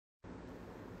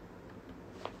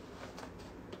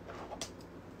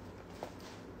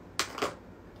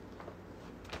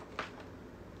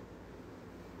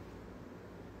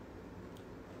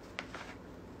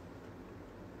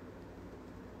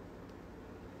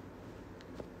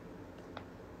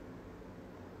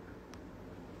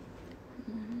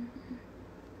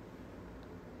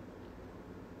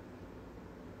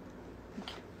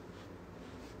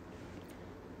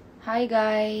Hi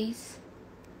guys.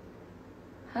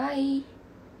 Hi.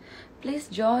 Please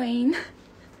join.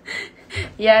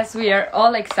 Yes, we are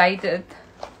all excited.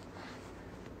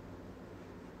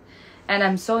 And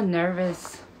I'm so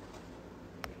nervous.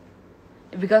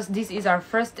 Because this is our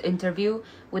first interview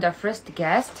with our first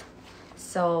guest.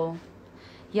 So,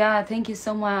 yeah, thank you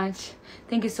so much.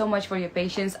 Thank you so much for your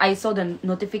patience. I saw the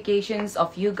notifications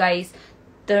of you guys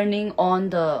turning on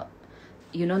the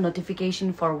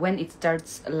notification for when it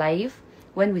starts live,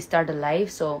 when we start the live.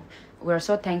 So we're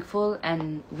so thankful,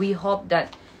 and we hope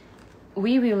that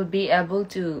we will be able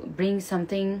to bring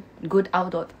something good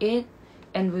out of it,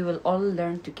 and we will all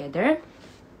learn together.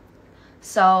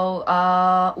 So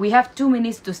we have 2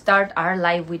 minutes to start our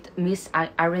live with Miss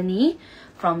Areni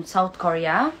from South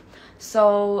Korea.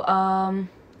 So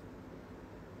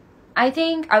I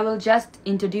think I will just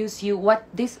introduce you what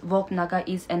this VOGUENaga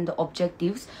is and the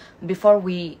objectives before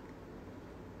we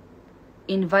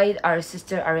invite our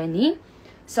sister Areni.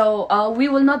 So we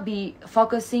will not be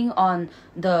focusing on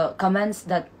the comments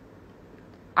that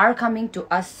are coming to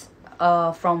us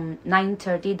from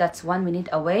 9:30. That's 1 minute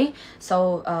away.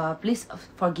 So please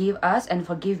forgive us and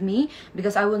forgive me,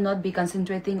 because I will not be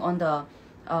concentrating on the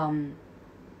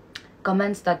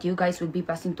comments that you guys will be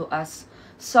passing to us.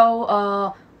 So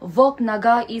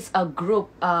VOGUENaga is a group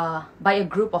by a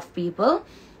group of people,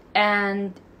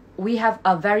 and we have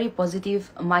a very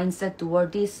positive mindset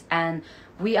toward this, and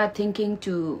we are thinking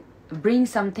to bring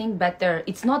something better.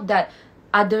 It's not that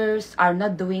others are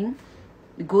not doing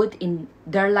good in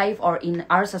their life or in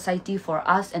our society for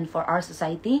us and for our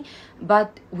society,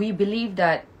 but we believe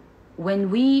that when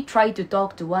we try to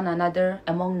talk to one another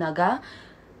among Naga,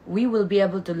 we will be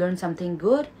able to learn something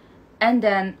good, and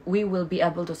then we will be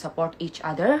able to support each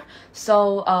other.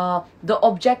 So the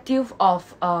objective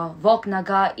of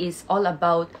VOGUENaga is all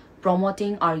about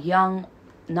promoting our young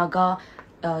Naga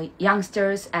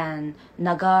youngsters and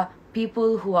Naga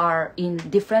people who are in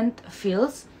different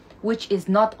fields, which is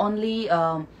not only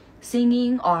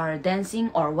singing or dancing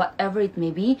or whatever it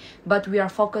may be, but we are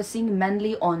focusing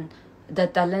mainly on the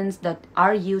talents that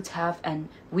our youth have and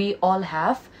we all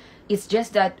have. It's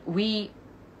just that we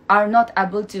are not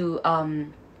able to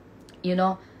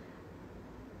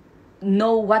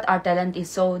know what our talent is.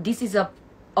 So this is a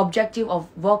objective of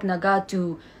VOGUENaga,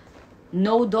 to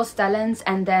know those talents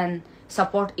and then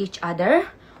support each other.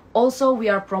 Also, we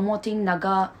are promoting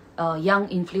Naga young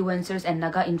influencers and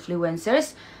Naga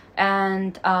influencers,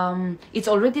 and it's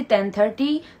already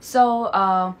 10:30. So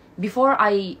before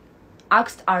I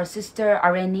asked our sister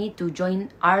Areni to join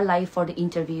our live for the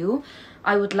interview,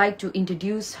 I would like to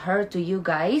introduce her to you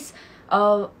guys.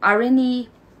 Areni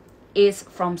is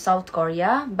from South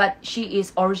Korea, but she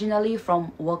is originally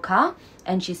from Woka,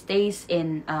 and she stays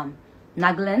in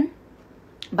Nagaland.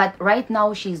 But right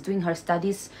now she's doing her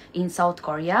studies in South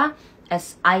Korea,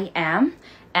 as I am.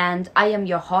 And I am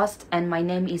your host, and my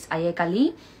name is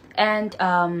Ayekali. And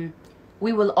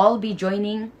we will all be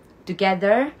joining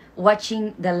together,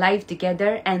 watching the live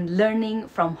together and learning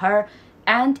from her.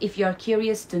 And if you're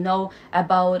curious to know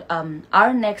about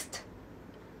our next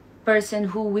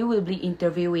person who we will be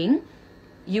interviewing,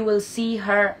 you will see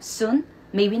her soon,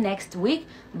 maybe next week,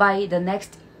 by the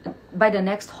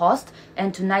next host.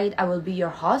 And tonight I will be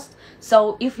your host.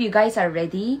 So if you guys are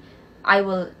ready, I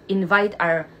will invite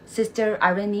our sister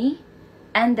Areni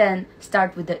and then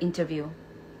start with the interview.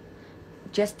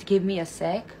 Just give me a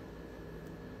sec.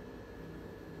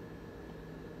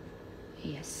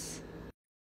 Yes,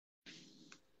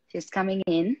 she's coming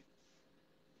in.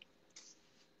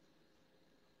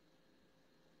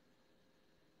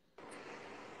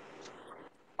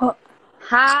 Oh,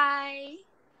 Hi.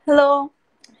 hello.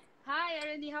 Hi,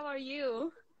 Areni. How are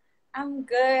you? I'm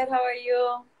good. How are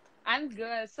you? I'm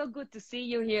good. So good to see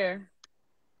you here.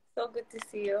 So good to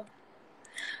see you.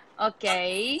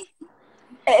 Okay.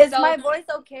 Is So my voice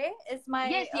okay? Is my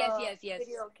yes. video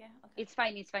okay? Okay. It's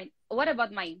fine. It's fine. What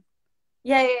about mine?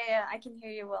 Yeah. I can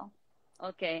hear you well.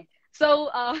 Okay.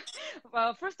 So,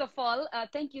 well, first of all,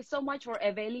 thank you so much for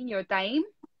availing your time.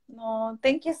 No,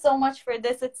 thank you so much for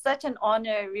this. It's such an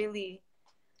honor, really.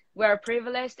 We're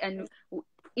privileged, and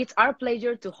it's our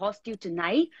pleasure to host you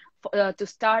tonight to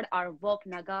start our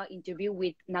VOGUENaga interview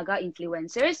with Naga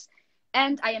influencers.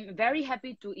 And I am very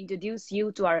happy to introduce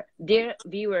you to our dear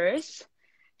viewers.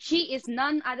 She is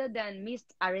none other than Miss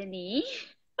Areni.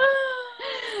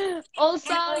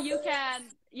 Also, you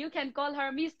can call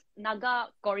her Miss Naga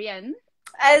Korean.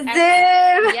 As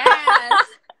if. Yes,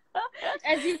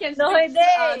 as you can No speak.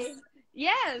 day.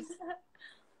 Yes,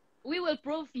 we will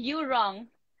prove you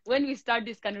wrong. when we start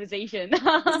this conversation.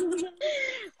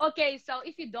 Okay, so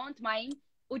if you don't mind,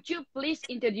 would you please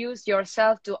introduce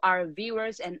yourself to our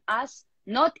viewers and us,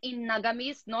 not in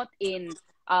Nagamis, not in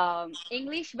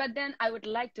English, but then I would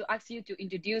like to ask you to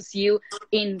introduce you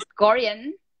in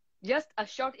Korean, just a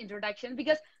short introduction,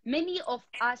 because many of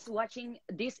us watching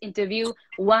this interview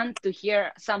want to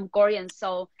hear some Korean.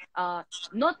 So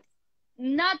not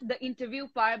the interview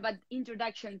part, but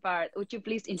introduction part. Would you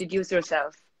please introduce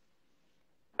yourself?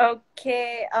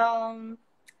 Okay.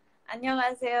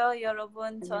 안녕하세요,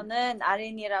 여러분. 저는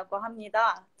아린이라고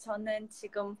합니다. 저는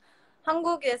지금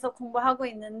한국에서 공부하고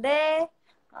있는데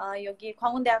여기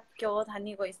광운대학교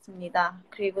다니고 있습니다.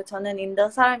 그리고 저는 인도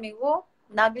사람이고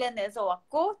나글랜드에서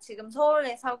왔고 지금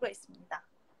서울에 살고 있습니다.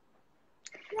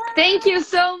 Thank you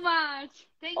so much.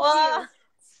 Thank Wow. you.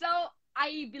 So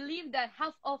I believe that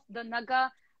half of the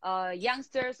Naga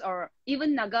youngsters, or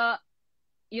even Naga,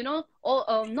 you know,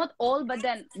 all, not all, but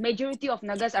then majority of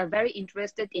Nagas are very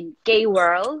interested in K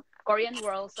world, Korean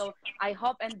world. So I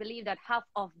hope and believe that half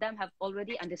of them have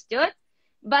already understood.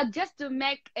 But just to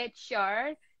make it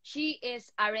sure, she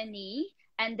is Areni,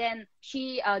 and then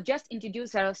she just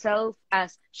introduced herself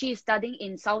as she is studying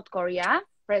in South Korea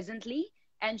presently,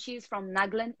 and she's from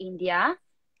Nagaland, India,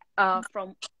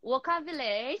 from Woka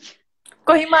village.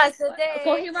 Kohima today.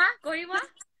 Kohima?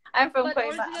 I'm from But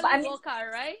Kohima. originally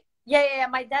Woka, right? Yeah.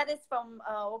 My dad is from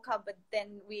Oka, but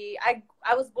then I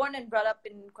was born and brought up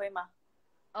in Kohima.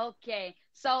 Okay.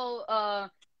 So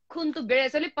kun to bere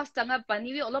soli pas tanga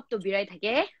paniwi olop to birai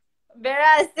thake.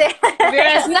 Berase.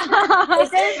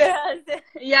 Berase.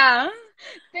 Yeah.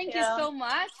 Thank you so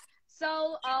much.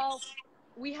 So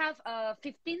we have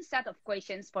 15 set of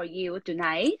questions for you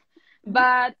tonight.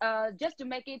 But just to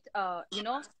make it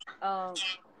not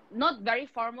very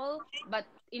formal but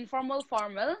informal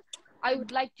formal, I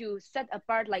would like to set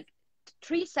apart like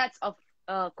 3 sets of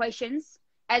questions,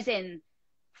 as in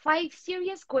 5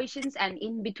 serious questions and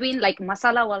in between like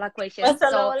masala wala questions.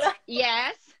 So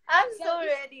yes, I'm so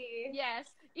ready.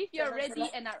 Yes, if you're ready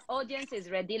and our audience is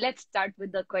ready, let's start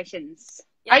with the questions.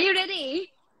 Are you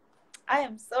ready? I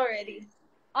am so ready.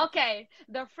 Okay,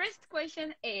 the first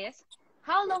question is,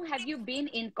 how long have you been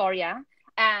in Korea?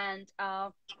 And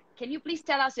can you please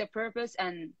tell us your purpose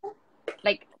and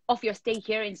like of your stay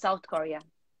here in South Korea?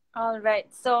 All right.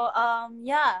 So I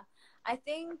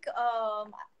think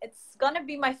it's gonna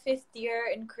be my 5th year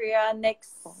in Korea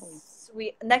next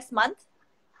month.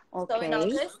 Okay. So in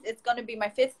August, it's gonna be my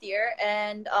 5th year,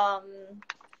 and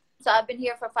so I've been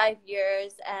here for 5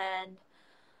 years, and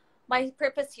my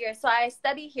purpose here. So I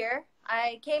study here.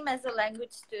 I came as a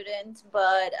language student,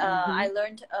 but I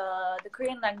learned the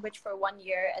Korean language for 1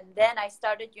 year, and then I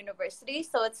started university.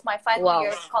 So it's my final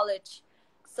year of college.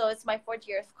 So it's my 4th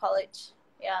year of college.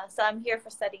 Yeah, so I'm here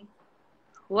for studying.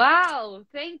 Wow,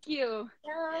 thank you.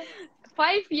 Yeah.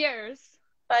 5 years.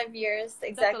 5 years,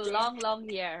 exactly. That's a long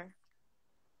year.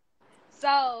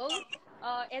 So,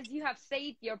 as you have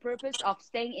said, your purpose of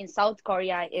staying in South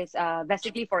Korea is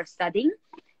basically for studying,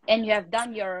 and you have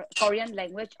done your Korean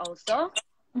language also.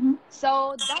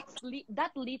 So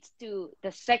that leads to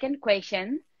the second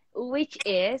question, which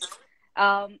is,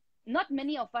 not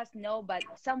many of us know, but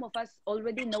some of us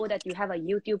already know that you have a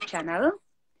YouTube channel,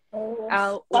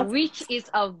 which is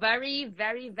a very,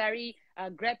 very, very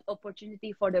great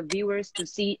opportunity for the viewers to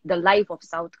see the life of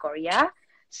South Korea.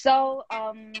 So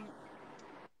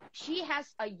she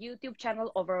has a YouTube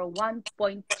channel over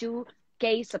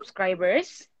 1.2K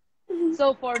subscribers.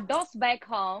 So for those back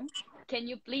home, can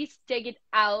you please check it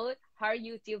out, her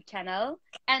YouTube channel,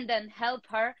 and then help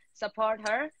her, support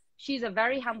her. She's a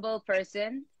very humble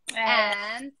person,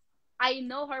 and I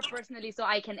know her personally, so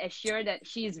I can assure that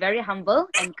she's very humble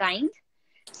and kind.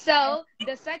 So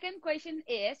the second question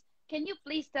is, can you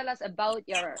please tell us about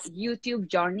your YouTube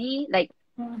journey? Like,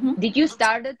 did you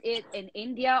started it in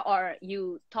India, or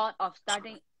you thought of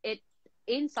starting it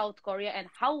in South Korea? And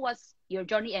how was your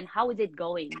journey, and how is it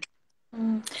going?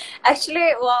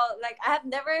 Actually, well, like I have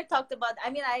never talked about. I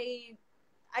mean, I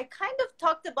kind of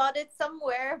talked about it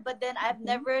somewhere, but then I've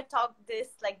never talked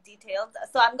this like detailed.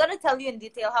 So I'm gonna tell you in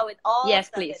detail how it all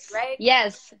started, please. Right?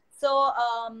 Yes. So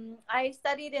I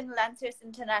studied in Lancers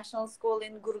International School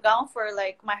in Gurgaon for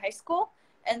like my high school.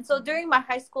 And so during my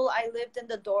high school, I lived in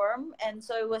the dorm. And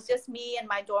so it was just me and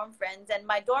my dorm friends. And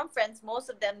my dorm friends, most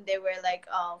of them, they were like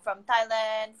from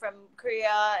Thailand, from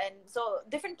Korea, and so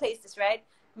different places, right?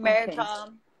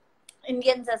 America,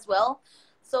 Indians as well.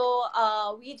 So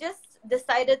we just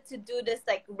decided to do this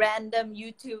like random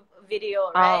YouTube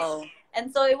video, right?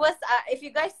 And so it was, if you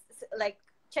guys like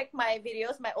check my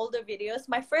videos, my older videos.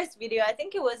 My first video, I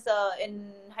think it was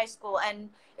in high school, and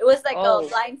it was like a Oh.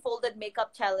 blindfolded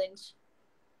makeup challenge.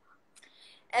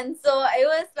 And so it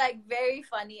was like very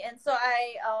funny, and so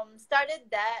I started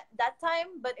that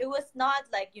time, but it was not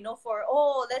like, you know, for,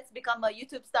 oh, let's become a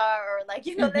YouTube star, or like,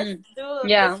 you know, let's do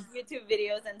Yeah. this YouTube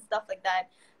videos and stuff like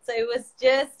that. So it was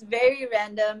just very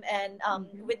random, and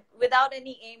without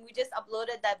any aim, we just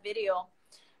uploaded that video.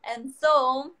 And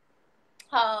so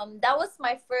that was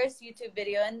my first YouTube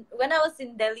video. And when I was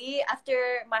in Delhi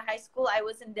after my high school, I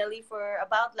was in Delhi for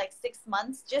about like 6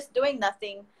 months, just doing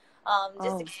nothing,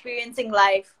 just experiencing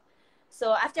life.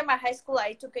 So after my high school,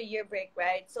 I took a year break,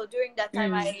 right? So during that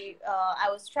time, I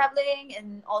was traveling,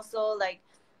 and also like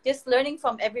just learning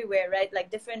from everywhere, right?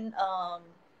 Like different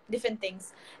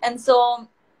things. And so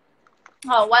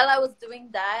while I was doing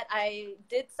that, I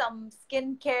did some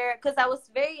skincare, because I was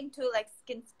very into like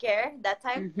skincare that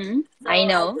time. So I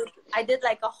know. I did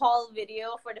like a haul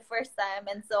video for the first time,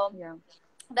 and so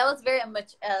that was very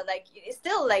amateur. Like, it's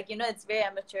still like, you know, it's very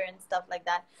amateur and stuff like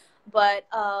that. But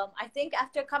I think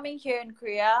after coming here in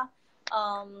Korea,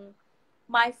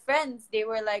 my friends, they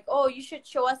were like, oh, you should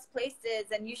show us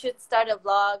places, and you should start a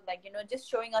vlog, like, you know, just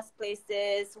showing us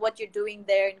places, what you're doing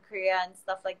there in Korea and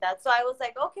stuff like that. So I was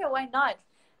like, okay, why not?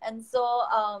 And so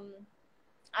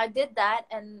I did that.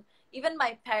 And even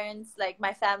my parents, like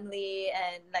my family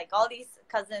and like all these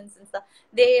cousins and stuff,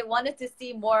 they wanted to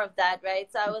see more of that,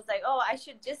 right? So I was like, oh, I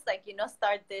should just like, you know,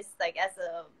 start this like as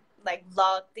a like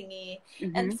vlog thingy.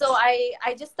 And so I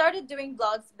just started doing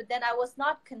vlogs, but then I was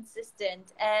not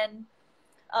consistent. And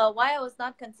why I was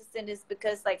not consistent is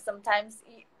because like sometimes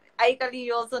Aikali,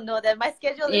 you also know that my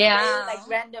schedule is very like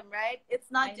random, right?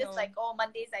 It's not just like, oh,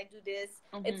 Mondays I do this.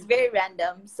 It's very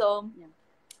random. So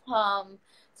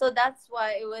so that's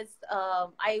why it was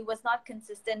I was not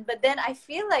consistent. But then I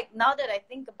feel like, now that I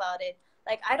think about it,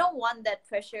 like I don't want that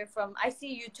pressure from, I see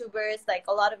YouTubers, like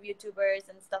a lot of YouTubers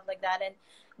and stuff like that, and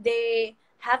they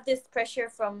have this pressure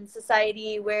from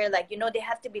society where, like, you know, they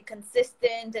have to be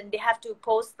consistent, and they have to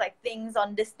post like things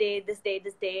on this day, this day,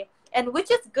 this day, and which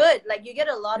is good, like you get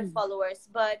a lot of followers.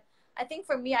 But I think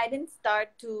for me, I didn't start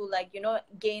to like, you know,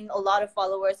 gain a lot of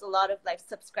followers, a lot of like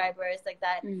subscribers like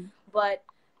that. But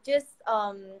just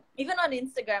even on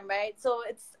Instagram, right? So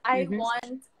it's, I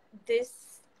want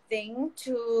this thing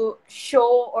to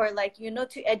show, or like, you know,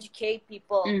 to educate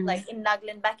people, like in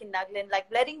Naglin, back in Naglin, like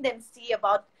letting them see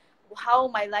about how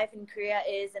my life in Korea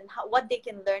is, and how, what they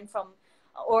can learn from,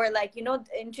 or like, you know,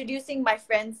 introducing my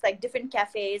friends like different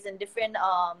cafes and different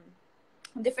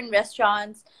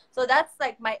restaurants. So that's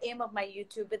like my aim of my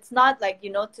YouTube. It's not like,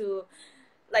 you know, to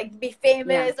like be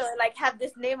famous or like have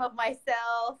this name of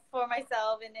myself for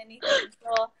myself in anything.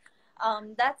 So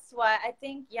that's why I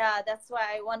think, that's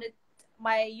why I wanted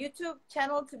my YouTube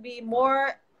channel to be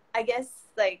more, I guess,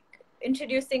 like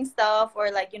introducing stuff, or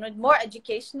like, you know, more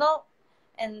educational,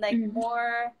 and like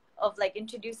more of like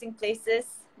introducing places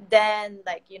than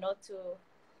like, you know, to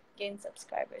gain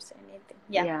subscribers or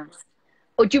anything.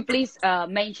 Would you please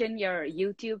mention your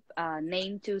YouTube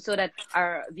name too, so that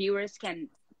our viewers can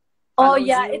follow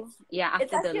you? After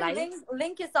It's actually the live.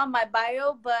 link is on my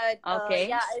bio, but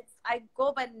it's, I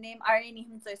go by the name Areni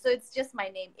Humtsoe, so it's just my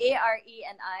name, ARENI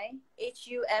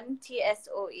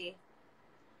HUMTSOE.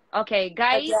 Okay,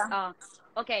 guys.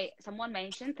 Okay, someone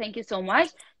mentioned. Thank you so much.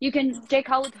 You can check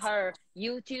out her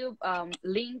YouTube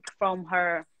link from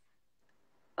her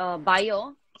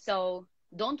bio. So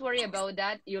don't worry about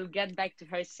that. You'll get back to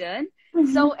her soon.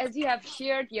 So as you have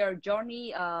shared your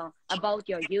journey about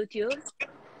your YouTube,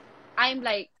 I'm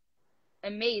like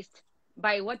amazed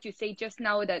by what you say just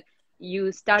now, that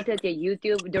you started your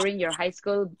YouTube during your high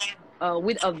school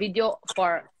with a video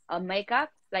for a makeup,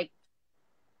 like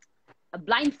a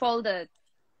blindfolded,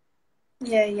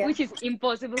 which is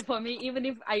impossible for me, even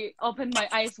if I open my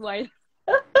eyes wide.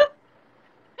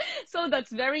 So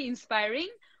that's very inspiring.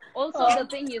 Also, the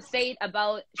thing you said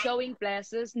about showing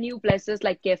places, new places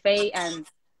like cafe and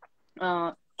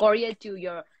Korea to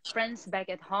your friends back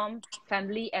at home,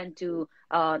 family, and to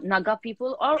Naga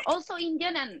people, or also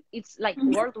Indian, and it's like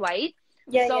worldwide.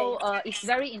 It's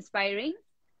very inspiring.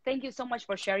 Thank you so much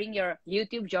for sharing your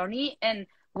YouTube journey, and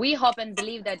we hope and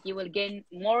believe that you will gain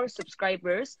more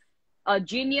subscribers, a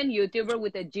genuine YouTuber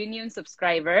with a genuine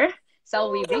subscriber. So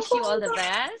we wish you all the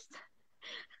best.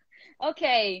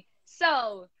 Okay,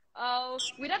 so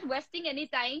without wasting any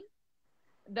time,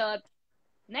 the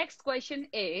next question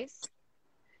is,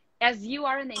 as you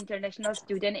are an international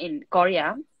student in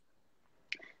Korea,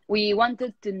 we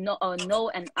wanted to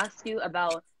know and ask you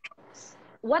about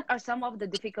what are some of the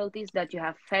difficulties that you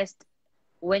have faced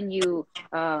when you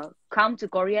come to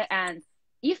Korea, and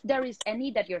if there is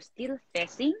any that you're still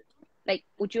facing, like,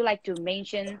 would you like to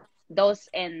mention those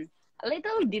and a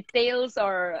little details,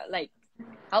 or like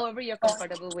however you're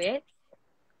comfortable with?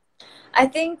 I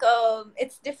think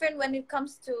it's different when it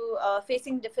comes to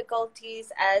facing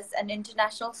difficulties as an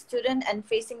international student and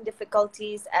facing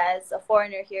difficulties as a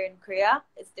foreigner here in Korea.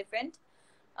 It's different.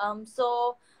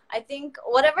 So I think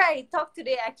whatever I talk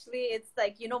today, actually, it's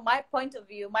like, my point of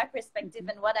view, my perspective, Mm-hmm.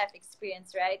 and what I've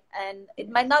experienced, right? And it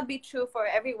might not be true for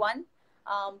everyone.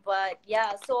 But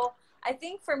yeah, so I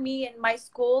think for me in my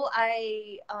school,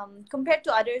 compared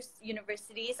to other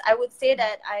universities, I would say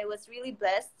that I was really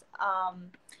blessed.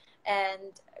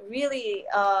 And really,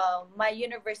 my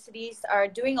universities are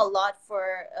doing a lot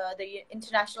for the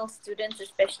international students,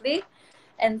 especially.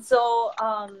 And so,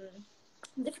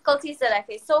 difficulties that I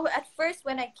faced. So at first,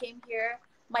 when I came here,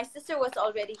 my sister was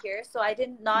already here, so I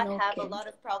did not have a Okay. lot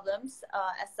of problems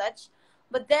as such.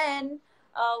 But then,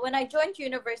 when I joined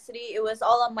university, it was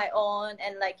all on my own,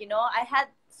 and like I had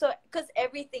because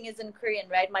everything is in Korean,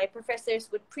 right? My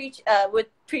professors would preach,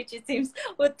 it seems,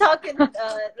 would talk and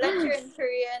lecture in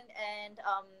Korean, and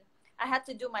I had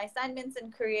to do my assignments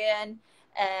in Korean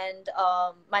and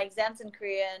my exams in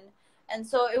Korean. And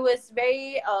so it was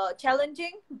very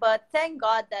challenging, but thank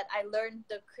God that I learned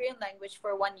the Korean language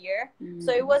for 1 year.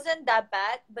 So it Mm-hmm. wasn't that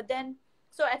bad. But then,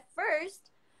 so at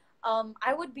first,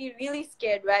 I would be really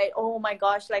scared, right? Oh my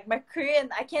gosh, like my Korean,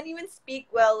 I can't even speak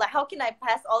well. Like, how can I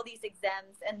pass all these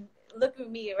exams? And look at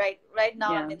me, right? Right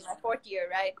now, I'm Yeah. in my fourth year,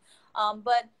 right?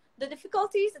 But the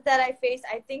difficulties that I face,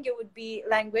 I think it would be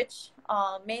language,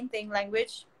 main thing,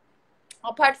 language.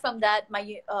 Apart from that,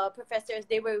 my professors,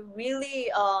 they were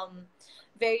really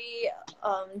very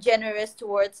generous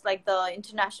towards like the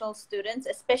international students,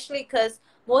 especially because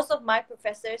most of my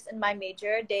professors in my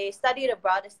major, they studied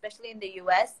abroad, especially in the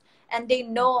US, and they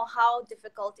know how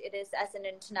difficult it is as an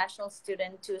international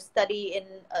student to study in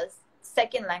a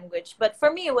second language. But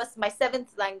for me, it was my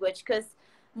seventh language because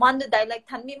man dialect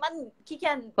tanmi man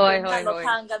kikian Hoy, Korean hoy,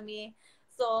 hoy. kami.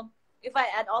 So if I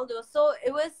add all those. So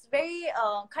it was very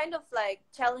kind of like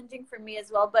challenging for me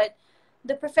as well. But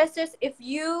the professors, if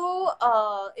you're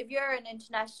an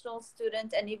international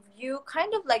student and if you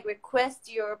kind of like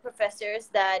request your professors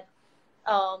that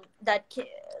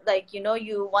like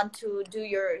you want to do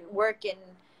your work in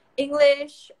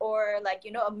English or like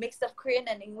a mix of Korean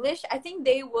and English, I think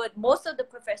they would, most of the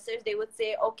professors, they would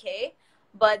say okay,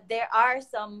 but there are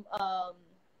some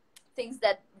things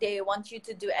that they want you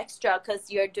to do extra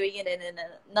because you're doing it in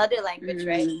another language,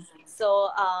 right? Mm-hmm.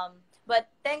 So but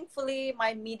thankfully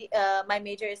my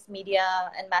major is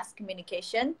media and mass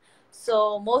communication,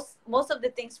 so most of the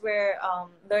things we're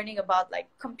learning about like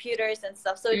computers and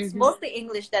stuff, so it's Mm-hmm. mostly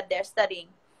English that they're studying.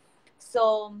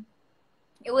 So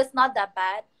it was not that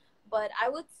bad, but I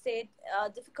would say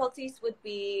difficulties would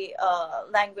be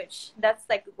language. That's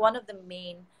like one of the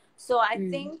main. So I Mm.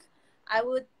 think I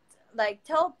would like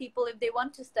tell people if they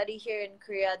want to study here in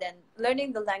Korea, then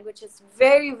learning the language is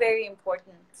very, very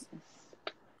important.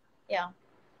 Yeah.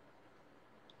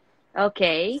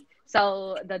 Okay.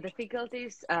 So the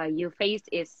difficulties you faced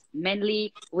is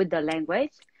mainly with the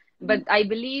language, but I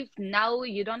believe now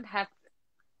you don't have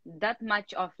that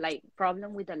much of like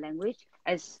problem with the language,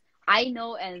 as I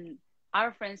know and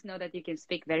our friends know that you can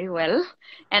speak very well,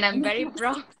 and I'm very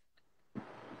proud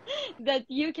that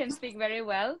you can speak very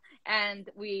well, and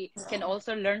we can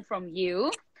also learn from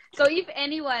you. So if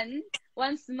anyone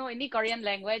wants to know any Korean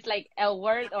language, like a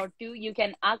word or two, you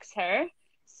can ask her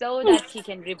so that she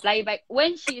can reply back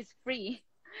when she is free.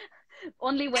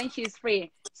 Only when she is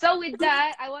free. So with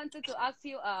that, I wanted to ask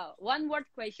you a one word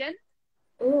question.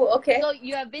 Ooh, okay. So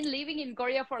you have been living in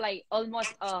Korea for like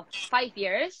almost 5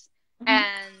 years, Mhm.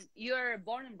 and you're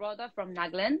born and brought up from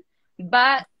Nagland.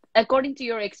 But according to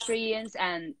your experience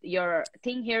and your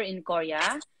thing here in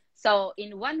Korea, so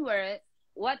in one word,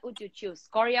 what would you choose,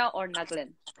 Korea or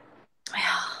Nagland?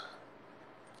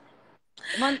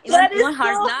 That is Iman so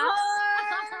hard na?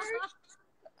 hard.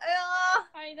 Yeah.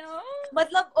 I know.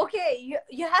 But love, okay,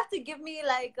 you have to give me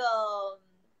like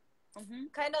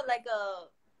Mm-hmm. kind of like a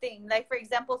thing, like for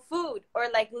example food, or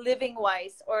like living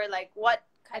wise, or like what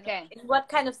kind of, Okay. in what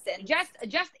kind of sense.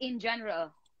 Just in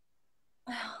general.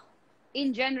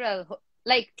 In general,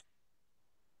 like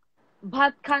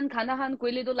bhat khan, khana khan,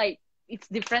 koile like it's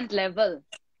different level.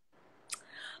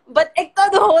 But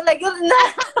ekta do like yun na.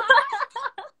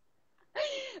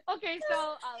 Okay,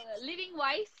 so living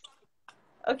wise,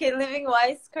 Okay, living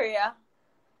wise, Korea.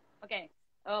 okay,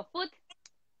 food.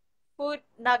 Food,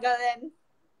 Nagaland.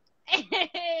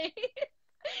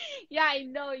 Yeah, I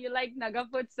know you like Naga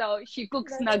food, so she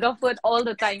cooks Naga food all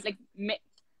the time, like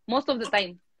most of the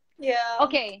time. Yeah.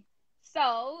 Okay,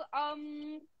 So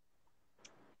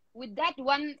with that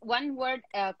one word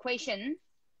question,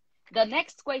 the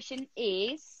next question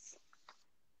is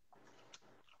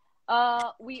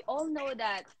we all know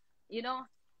that, you know,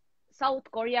 South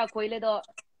Korea koile do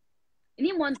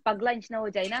ini mon pag-lunch na ho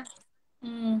jay na.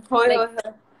 Hoy, Like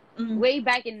hoy, hoy. way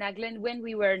back in Nagaland when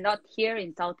we were not here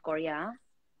in South Korea.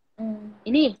 Mm.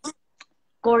 Ini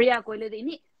Korea koile do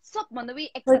ini sok manawi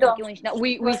Hoy ekta do. pakiwang na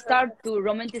we start to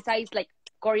romanticize like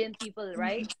Korean people,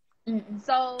 right?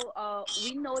 So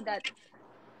we know that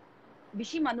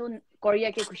bishi manun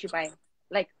Korea ke kushi pai.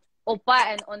 Like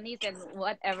oppa and onis and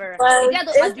whatever. Well, Iti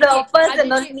ato it's the ajushi opposite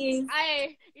ajushi on me.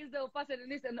 ay is the oppa and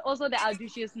onis and also the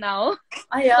ajushis now.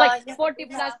 Aya, Like yeah, 40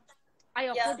 plus.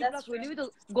 Ayo, yeah, 40 that's plus true. wili to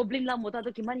goblin lang mo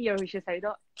to kiman year wishes ay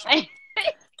do. Ay.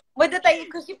 But the tayo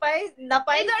kushi pai,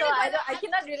 napai, Ito so rin I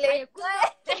cannot relate.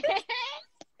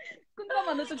 kun ba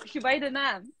mano to kushi bai do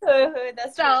na.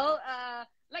 That's So, true.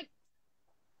 like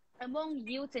among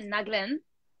youths in Nagaland,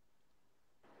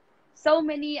 so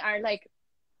many are like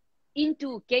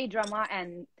into K-drama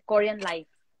and Korean life.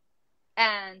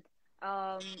 And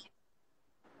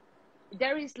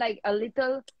there is like a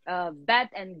little bad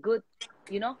and good,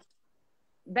 you know,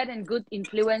 bad and good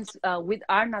influence with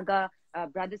our Naga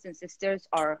brothers and sisters,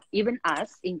 or even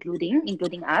us,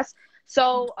 including us.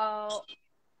 So,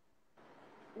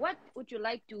 what would you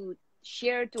like to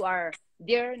share to our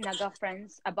dear Naga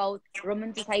friends about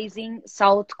romanticizing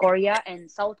South Korea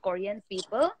and South Korean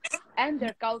people and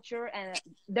their culture and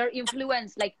their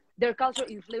influence, like their cultural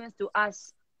influence to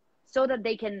us, so that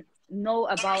they can know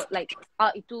about like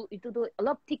itu to a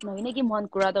lot tik no inagi mon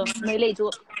kurado noile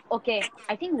itu okay,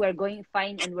 I think we're going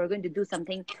fine and we're going to do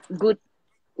something good.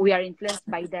 We are influenced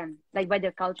by them, like by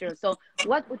their culture. So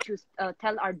what would you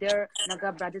tell our dear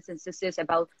Naga brothers and sisters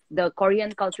about the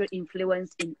Korean culture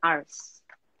influence in ours?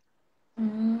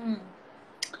 Mm.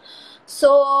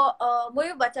 So,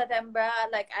 Muyo Bacha Tembra,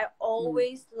 like I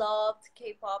always loved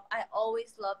K-pop. I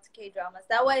always loved K-dramas.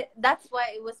 That's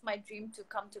why it was my dream to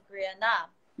come to Korea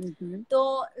na.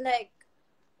 So, like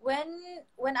when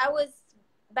I was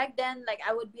back then, like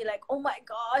I would be like, oh my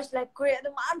gosh, like Korea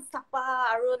man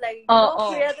sapa, or like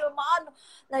Korea man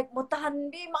like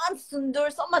motahan bi man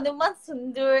sundur, so man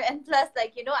sundur, and plus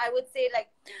like I would say like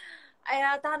ay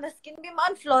tahan na skin bi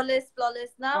man flawless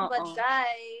na, but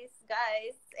guys,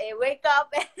 wake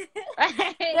up.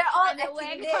 They're all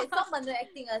acting this, so man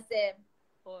acting as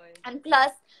and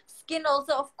plus skin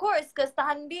also, of course, because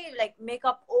tahan bi like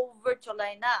makeup over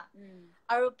cholay na.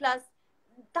 Or plus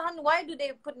tahan, why do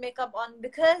they put makeup on?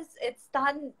 Because it's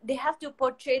tahan, they have to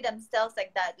portray themselves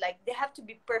like that, like they have to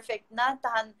be perfect na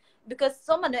tahan, because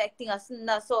so many acting as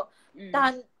na, so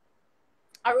tahan.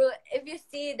 Or if you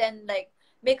see, then like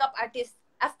makeup artists,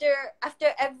 after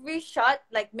every shot,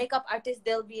 like makeup artists,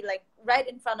 they'll be like right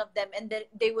in front of them, and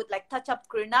they would like touch up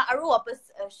Krina aru wapas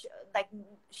like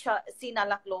scene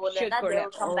alak lo na, they'll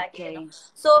come back,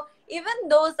 so even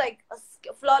those like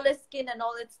flawless skin and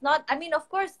all, it's not, I mean, of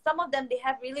course some of them, they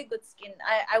have really good skin,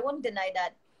 I won't deny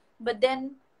that, but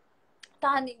then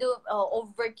tahan ido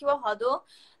over kiwa hado,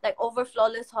 like over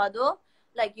flawless hado,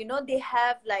 like they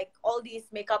have like all these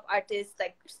makeup artists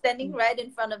like standing right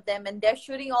in front of them, and they're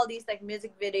shooting all these like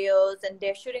music videos, and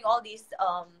they're shooting all these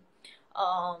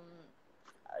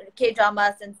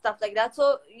K-dramas and stuff like that.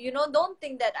 So don't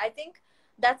think that, I think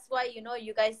that's why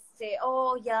you guys say,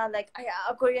 oh yeah, like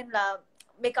a Korean la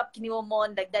makeup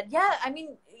kiniwomon, like that. Yeah, I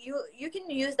mean, you can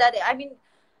use that. I mean,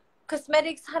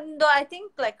 cosmetics hando, I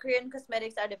think like Korean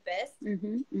cosmetics are the best.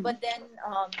 But then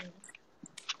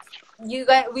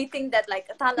we think that like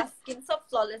tahan skin so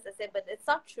flawless, I said, but it's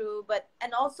not true. But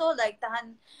and also like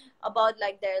tahan about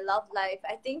like their love life,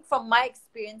 I think from my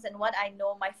experience and what I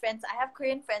know, my friends, I have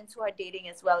Korean friends who are dating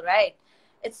as well, right?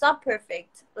 It's not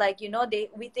perfect, like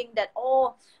we think that,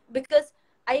 oh, because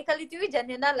ay kalituwi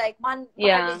dyan na, like man,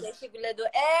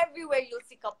 everywhere you'll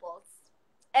see couples,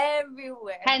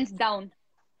 everywhere, hands down.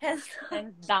 That's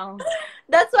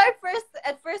why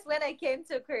at first when I came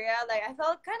to Korea, like I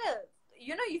felt kind of,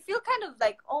 you feel kind of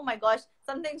like, oh my gosh,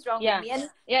 something's wrong with me. And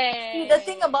the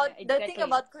thing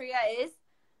about Korea is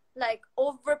like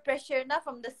over pressure, not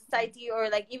from the society or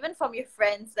like even from your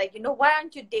friends, like why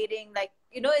aren't you dating, like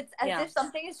it's as if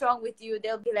something is wrong with you.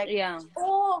 They'll be like,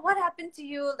 oh, what happened to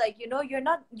you, like you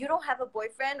don't have a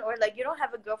boyfriend, or like you don't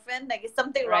have a girlfriend, like is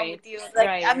something wrong with you,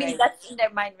 like I mean that's in their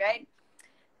mind, right?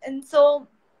 And so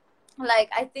like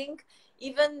I think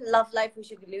even love life we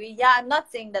should believe, I'm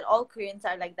not saying that all Koreans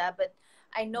are like that, but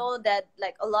I know that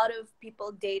like a lot of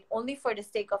people date only for the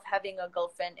sake of having a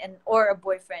girlfriend or a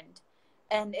boyfriend,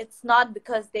 and it's not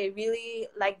because they really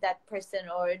like that person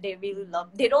or they really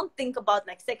love. They don't think about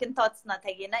like second thoughts na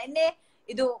tagi na ine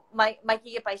idu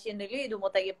makiki pa siya nili idu mo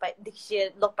tagi pa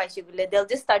dikshe look pa siya gule. They'll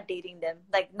just start dating them,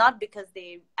 like not because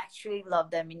they actually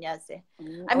love them inyase.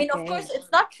 I mean, of course,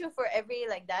 it's not true for every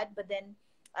like that, but then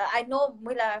I know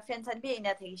mula friends had been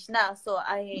na, so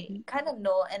I kind of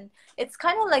know, and it's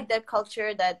kind of like that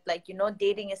culture that like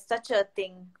dating is such a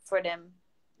thing for them,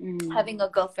 having a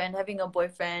girlfriend, having a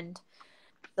boyfriend.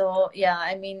 So yeah,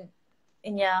 I mean,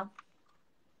 yeah.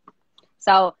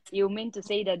 So you mean to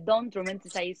say that don't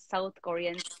romanticize South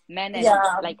Korean men and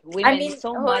Yeah, like I women mean,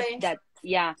 so much that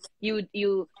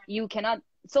you cannot,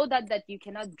 so that you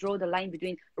cannot draw the line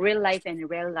between real life and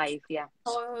real life. Yeah,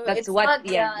 that's it's what. not.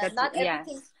 Yeah, Yeah, that's not yeah.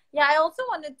 everything. Yeah, I also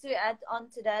wanted to add on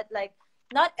to that, like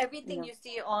not everything Yeah. you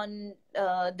see on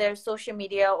their social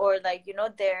media or like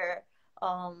their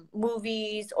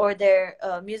movies or their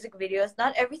music videos.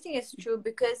 Not everything is true,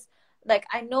 because like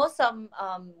I know some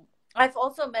I've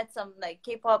also met some like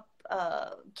K-pop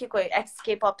ex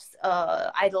K-pop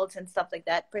idols and stuff like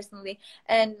that personally,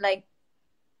 and like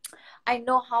I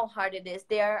know how hard it is.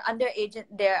 They are under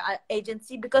their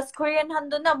agency, because Korean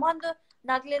hando na hando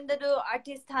Naglinda do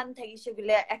artist han thagi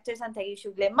shugule, actors han thagi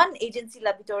shugule man agency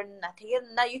la bitor na thagi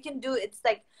na. You can do, it's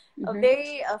like a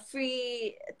very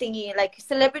free thingy. Like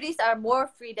celebrities are more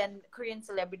free than Korean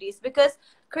celebrities, because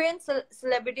Korean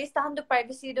celebrities tahan do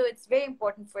privacy do, it's very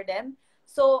important for them.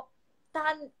 So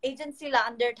tahan agency la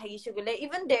under thagi shugule,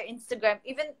 even their Instagram,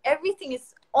 even everything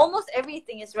is, almost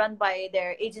everything is run by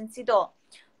their agency do.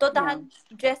 Totahan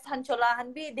dress han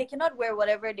cholahan bi, they cannot wear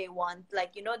whatever they want.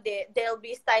 Like they'll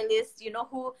be stylists,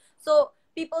 who. So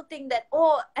people think that,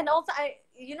 oh, and also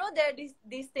there are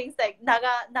these things like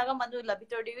Naga Manu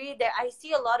Labitor Dewi. There I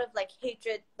see a lot of like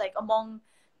hatred like among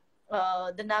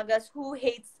the Nagas who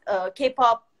hates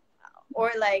K-pop,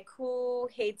 or like who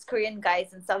hates Korean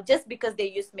guys and stuff just because they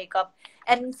use makeup.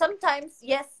 And sometimes,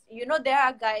 yes, there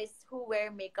are guys who wear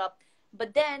makeup,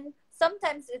 but then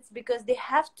sometimes it's because they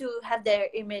have to have their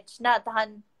image na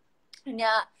tahan.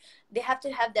 Yeah, they have to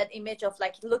have that image of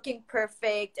like looking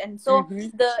perfect. And so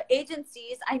the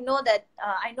agencies, I know that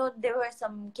I know there were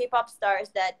some K-pop stars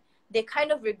that they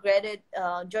kind of regretted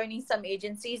joining some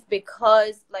agencies,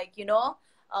 because like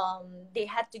they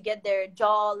had to get their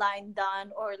jawline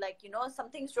done, or like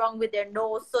something's wrong with their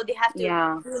nose, so they have to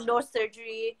do nose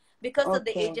surgery because of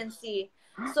the agency.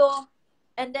 So,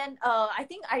 and then I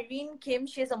think Irene Kim,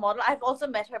 she's a model. I've also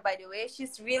met her, by the way.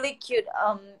 She's really cute.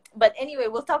 But anyway,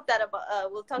 we'll talk that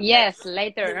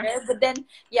later. But then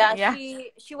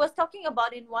she was talking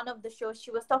about, in one of the shows,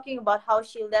 she was talking about how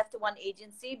she left one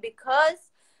agency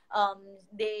because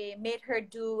they made her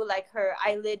do like her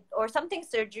eyelid or something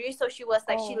surgery. So she was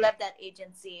like, she left that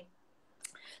agency.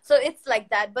 So it's like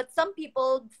that. But some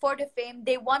people, for the fame,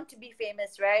 they want to be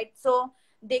famous, right? So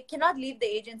they cannot leave the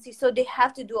agency, so they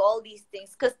have to do all these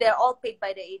things because they're all paid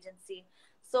by the agency.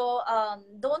 So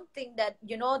don't think that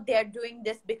they're doing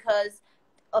this because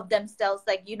of themselves,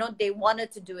 like they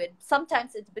wanted to do it.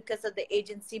 Sometimes it's because of the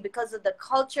agency, because of the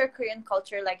culture, Korean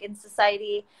culture, like in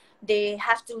society they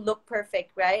have to look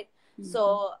perfect, right?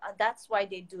 So that's why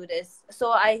they do this. So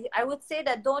I would say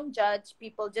that don't judge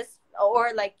people just,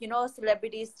 or like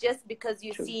celebrities, just because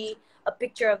you see a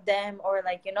picture of them, or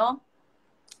like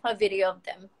a video of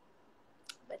them.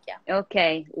 But yeah.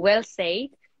 Okay, well said.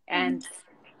 And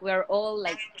we're all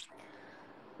like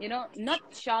not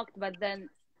shocked, but then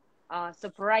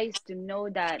surprised to know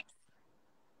that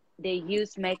they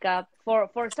use makeup. For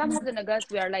some of the Nagas,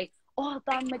 we are like, oh,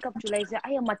 tan makeup chulay siya,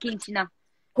 ay makin na.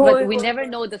 But we never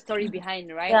know the story behind,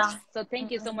 right? Yeah. So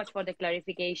thank you so much for the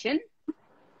clarification.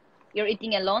 You're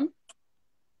eating alone?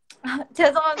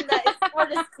 죄송합니다. It's for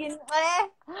the skin.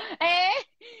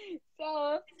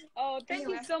 So, thank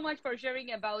you so much for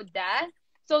sharing about that.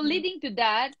 So leading to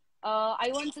that,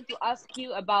 I wanted to ask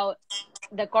you about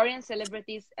the Korean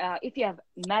celebrities. If you have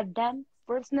met them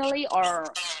personally,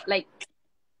 or like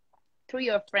through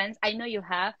your friends. I know you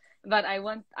have, but I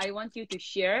want you to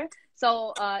share.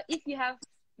 So if you have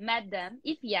met them,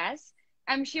 if yes,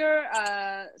 I'm sure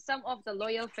some of the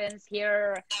loyal fans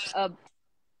here,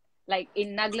 like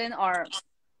in Naglen or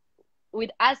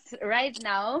with us right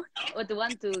now, would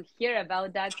want to hear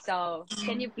about that. So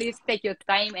can you please take your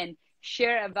time and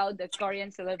share about the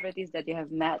Korean celebrities that you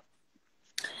have met?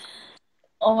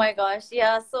 Oh my gosh,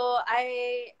 yeah. So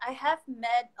I have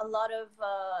met a lot of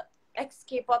ex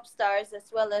K-pop stars,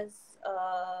 as well as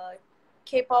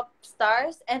K-pop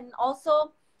stars, and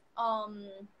also um,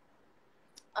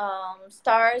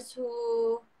 stars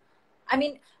who, I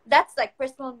mean, that's like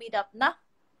personal meetup, nah.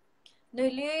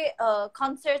 Really,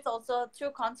 concerts also,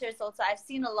 through concerts also, I've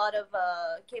seen a lot of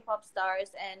K-pop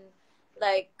stars, and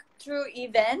like through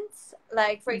events,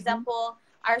 like for Mm-hmm. example,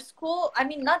 our school, I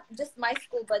mean not just my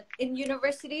school, but in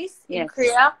universities in Yes.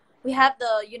 Korea, we have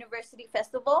the university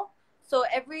festival. So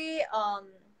every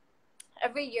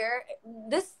year,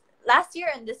 this last year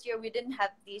and this year we didn't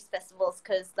have these festivals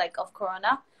because like of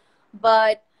corona,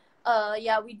 but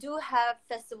yeah, we do have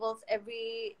festivals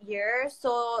every year.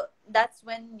 So that's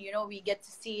when, you know, we get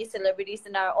to see celebrities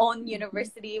in our own Mm-hmm.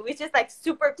 university, which is like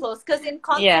super close, because in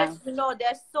Yeah. concerts, you know,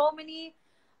 there's so many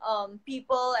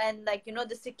people, and like, you know,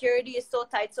 the security is so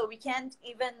tight, so we can't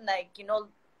even like, you know,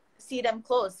 see them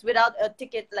close without a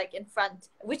ticket like in front,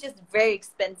 which is very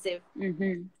expensive.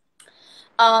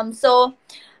 Mm-hmm. So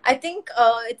I think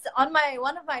it's on my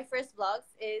one of my first vlogs.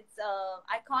 It's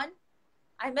Icon.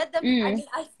 I met them. I Mm. mean,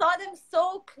 I saw them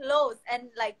so close, and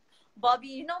like Bobby,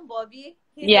 you know Bobby.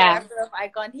 He's the Yeah. rapper of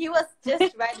Icon. He was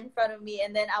just right in front of me,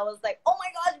 and then I was like, "Oh my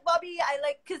gosh, Bobby! I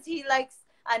like," because he likes.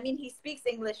 I mean, he speaks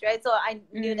English, right? So I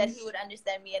knew that Mm. he would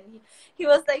understand me, and he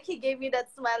was like, he gave me that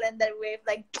smile and that wave,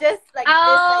 like just like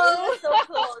this, like it was Oh. so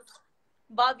close.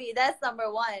 Bobby, that's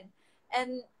number one.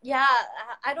 And yeah,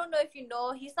 I don't know if you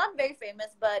know, he's not very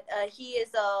famous, but he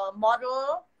is a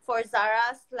model for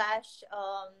Zara slash.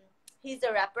 He's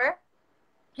a rapper.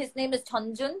 His name is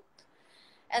Chonjun.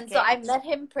 And so Okay. I met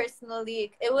him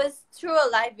personally. It was through a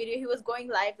live video. He was going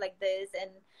live like this,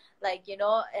 and like, you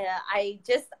know, I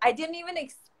didn't even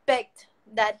expect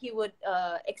that he would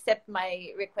accept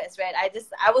my request. Right?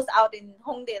 I was out in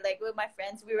Hongdae like with my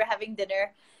friends. We were having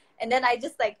dinner, and then I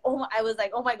just like, I was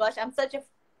like, oh my gosh, I'm such a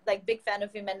like big fan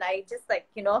of him, and I just like,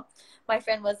 you know, my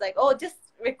friend was like, oh, just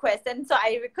request, and so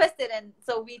I requested, and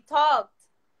so we talked,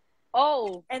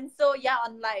 Oh, and so yeah,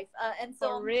 on live, and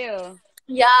for so real.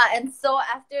 yeah, and so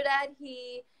after that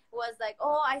he was like,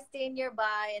 oh, I stay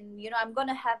nearby, and you know, I'm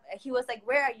gonna have, he was like,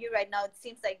 where are you right now? It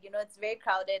seems like, you know, it's very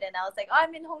crowded. And I was like, oh,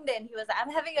 I'm in Hongdae. And he was like,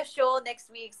 I'm having a show next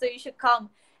week, so you should come.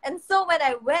 And so when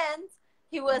I went,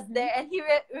 he was Mm-hmm. there, and he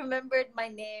remembered my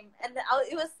name. And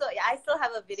it was so, yeah, I still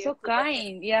have a video So clip of it.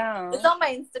 kind. Yeah. It's on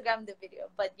my Instagram, the video.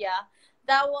 But yeah,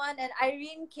 that one. And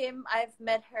Irene Kim, I've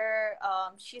met her.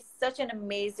 She's such an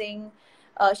amazing.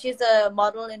 She's a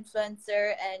model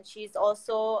influencer, and she's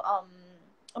also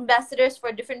ambassadors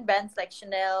for different brands like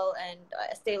Chanel and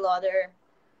Estee Lauder.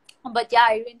 But yeah,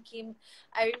 Irene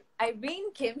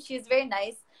Kim, she's very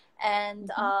nice, and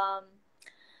Mm-hmm.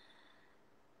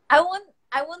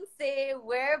 I won't say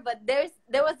where, but there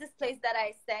was this place that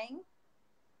I sang,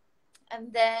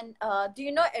 and then do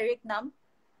you know Eric Nam?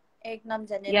 Eric Nam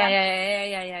Yeah, Janina. yeah, yeah,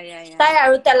 yeah, yeah, yeah, yeah. Tay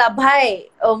aru tela bhai.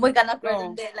 Oh my god,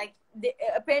 Oh. like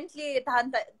apparently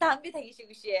tahan bi thagi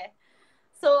siya.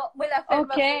 So my friend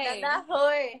was like, Okay. "Na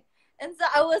hoy." And so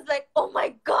I was like, "Oh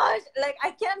my gosh!" Like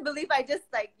I can't believe I just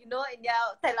like, you know, inya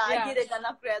Yeah. talagi de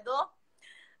ganak credo.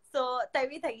 So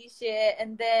tabi thagi siya,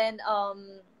 and then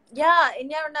yeah,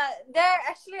 inya na there are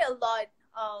actually a lot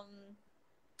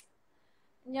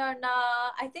inya na.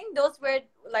 I think those were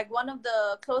like one of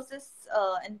the closest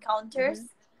Mm-hmm.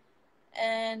 encounters,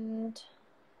 and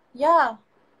yeah,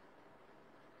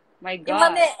 My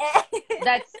Imane. God.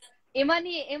 That's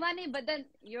Imani, but then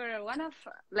you're one of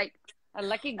like a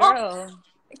lucky Oh, girl.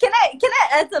 can I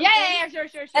add Yeah, something? yeah, yeah, sure,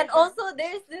 sure, And sure, sure. also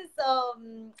there's this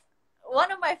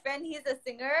one of my friend, he's a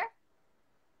singer.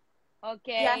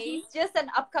 Yeah, he's Okay. just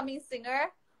an upcoming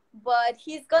singer, but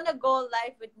he's gonna go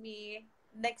live with me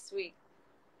next week.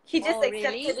 He just Oh,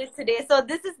 accepted really? it today. So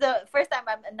this is the first time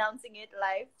I'm announcing it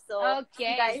live. So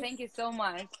Okay. guys, Thank you so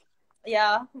much.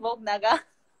 yeah, VOGUENaga.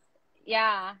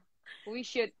 Yeah.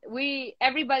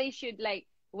 Everybody should like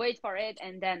wait for it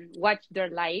and then watch their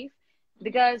live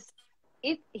because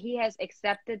if he has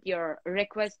accepted your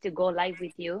request to go live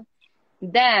with you,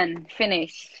 then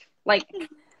finish. Like,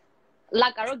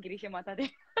 lag aro giri siya mata de.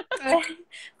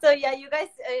 So yeah, you guys,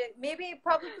 maybe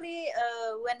probably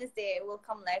Wednesday will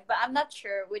come live, but I'm not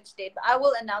sure which date. But I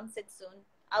will announce it soon.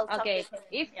 I'll talk Okay. with him.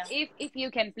 If Yeah. if if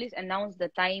you can please announce the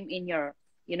time in your,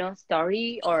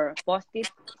 story or post it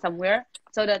somewhere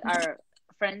so that our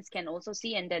friends can also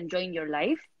see and then join your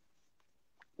live.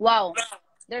 Wow.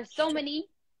 There's so many.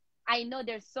 I know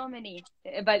there's so many,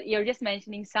 but you're just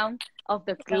mentioning some of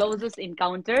the Yeah. closest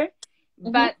encounter.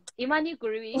 Mm-hmm. But Imani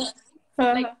Kurui,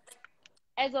 like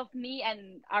as of me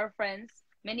and our friends,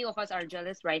 many of us are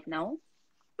jealous right now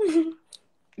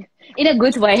in a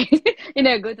good way, in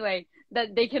a good way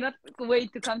that they cannot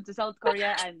wait to come to South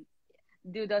Korea and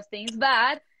do those things.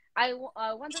 But I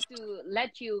wanted to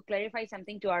let you clarify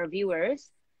something to our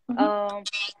viewers. Mm-hmm. Um,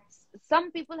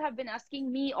 some people have been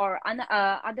asking me or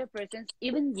other persons,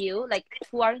 even you, like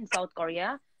who are in South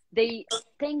Korea, they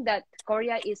think that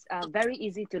Korea is very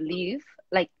easy to live,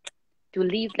 like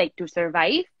like to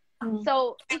survive. Mm.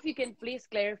 So if you can please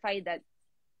clarify that,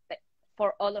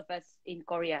 for all of us in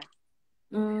Korea,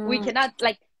 we Mm. cannot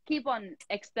like keep on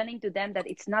explaining to them that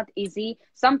it's not easy.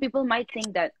 Some people might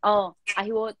think that, oh,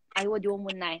 I would do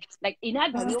munai like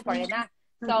inad bhagyo pare na.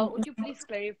 So would you please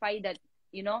clarify that,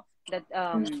 that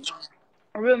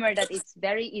rumor that it's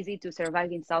very easy to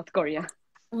survive in South Korea?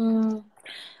 Mm.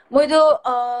 Although,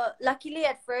 luckily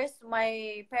at first,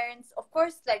 my parents, of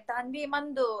course, like Tanbi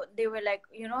Mando, they were like,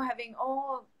 having,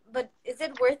 oh, but is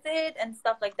it worth it and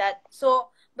stuff like that. So,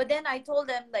 but then I told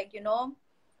them, like,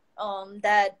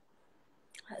 that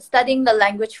studying the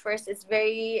language first is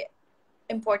very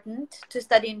important to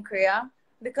study in Korea,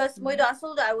 because moido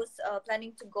asoldo I was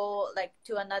planning to go like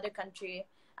to another country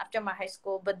after my high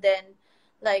school, but then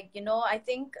like I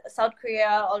think South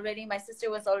Korea already, my sister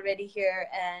was already here,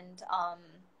 and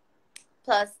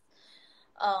plus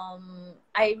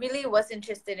I really was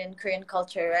interested in Korean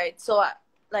culture, right? So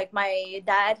like my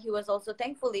dad, he was also,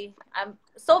 thankfully, I'm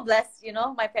so blessed,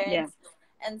 my Yeah. parents,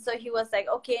 and so he was like,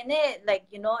 okay ne, like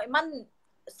iman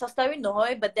sastawi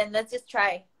nohoy, but then let's just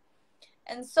try.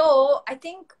 And so I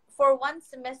think for one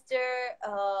semester,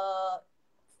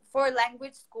 for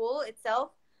language school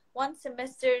itself, one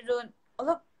semester doon,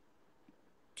 although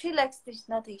 3 lakhs is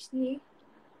not easy.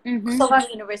 Sogang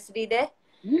University there.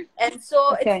 And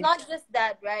so it's Okay. not just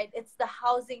that, right? It's the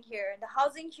housing here. The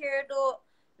housing here, though,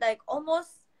 like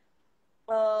almost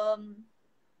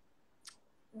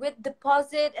with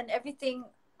deposit and everything.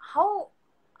 How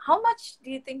much do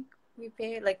you think we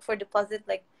pay like for deposit?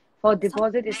 Like For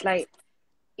deposit, it's like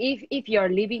if you're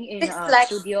living in six a lakhs.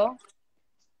 studio,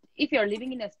 if you're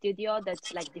living in a studio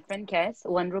that's like different case,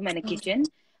 one room and a kitchen,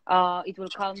 it will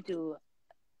come to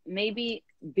maybe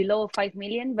below 5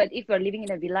 million. But if you're living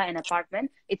in a villa and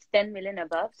apartment, it's 10 million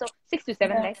above. So 6 to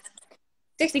 7 lakhs.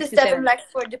 Six to Six to seven seven. lakhs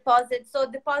for deposit. So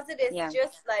deposit is Yeah.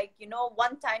 just like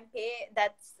one time pay.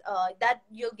 That's that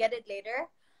you'll get it later,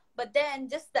 but then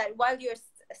just that while you're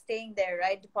staying there,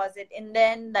 right? Deposit, and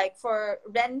then like for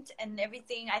rent and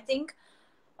everything, I think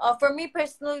for me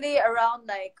personally, around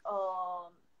like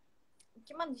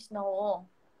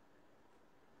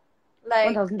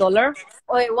like $1,000,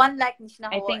 1 lakh nishna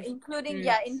I ho, think. including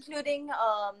Mm, including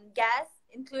gas,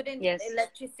 including yes.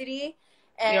 electricity,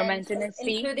 Your and maintenance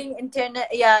fee. including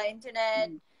internet, internet,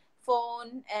 Mm,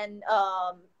 phone, and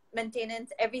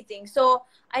maintenance, everything. So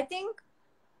I think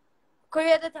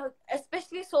Korea that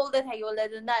especially Seoul that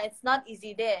it's not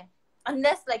easy there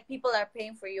unless like people are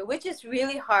paying for you, which is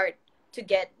really hard to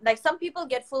get. Like some people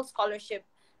get full scholarship.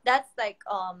 That's like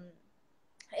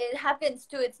it happens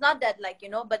too. It's not that like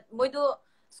but moido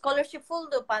scholarship full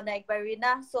do pa like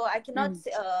Barina, so I cannot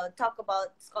mm, talk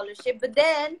about scholarship. But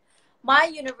then my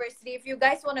university, if you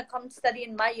guys want to come study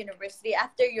in my university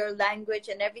after your language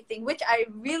and everything, which I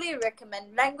really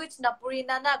recommend, language na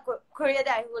purina na Korea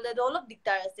da hulad all of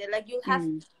like you'll have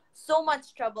mm. so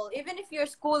much trouble even if your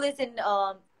school is in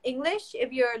English,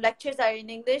 if your lectures are in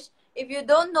English, if you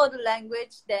don't know the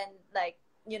language, then like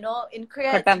in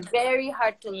Korea it's Khatam. very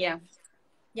hard to Yeah. live.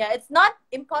 Yeah, it's not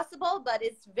impossible, but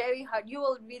it's very hard. You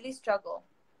will really struggle.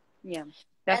 Yeah.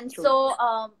 That's And true.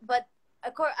 so, but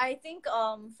I think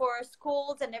for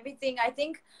schools and everything, I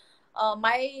think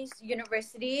my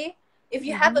university, if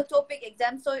you have Mm-hmm. a topic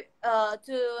exam, so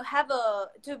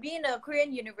to be in a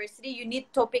Korean university, you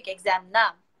need topic exam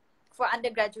na for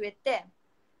undergraduate te.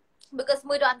 Because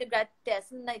mo do undergrad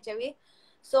test na jawi.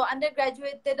 So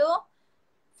undergraduate te do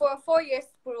for 4 years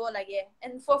puro lagi.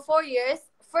 And for 4 years,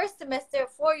 first semester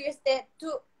 4 years te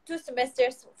two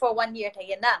semesters for 1 year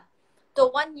tayo na.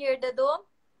 So 1 year da do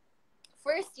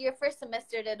first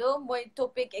semester da do mo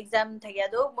topic exam tayo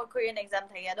do, mo Korean exam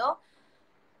tayo do.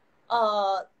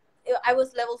 I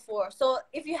was level 4. So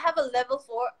if you have a level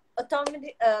 4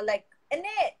 automatic like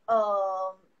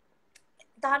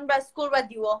tahan ba school ra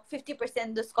diwo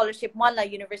 50% the scholarship mo la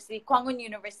university Kwangun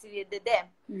University de dem.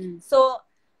 So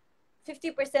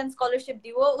 50% scholarship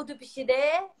diwo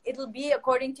udupishide, it'll be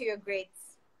according to your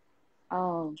grades.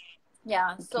 Oh.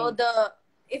 Yeah. Okay. So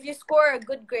if you score a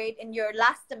good grade in your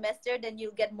last semester, then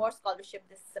you'll get more scholarship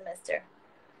this semester.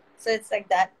 So it's like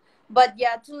that. But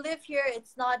yeah, to live here,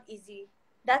 it's not easy.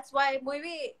 That's why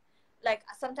maybe like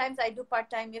sometimes I do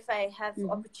part-time if I have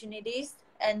opportunities.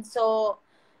 And so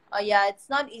yeah, it's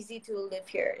not easy to live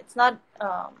here. It's not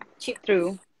cheap.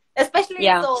 True. Especially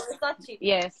Yeah. in Seoul, it's not cheap.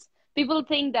 Yes. People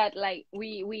think that like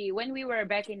we when we were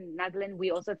back in Nagaland,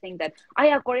 we also think that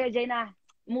aya Korea jaina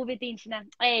movie teens na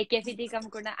kefiti kam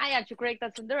kurna aya chukrek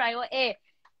ta sundar ayo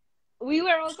we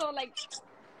were also like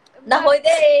Nahoy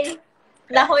day.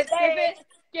 Nahoy day.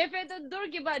 Cafe to door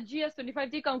kiba GS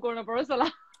 25T count corner for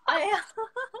sala. I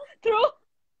True.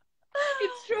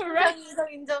 It's true, right?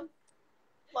 인정.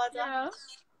 맞아. Yeah.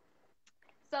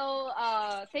 So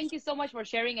thank you so much for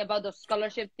sharing about the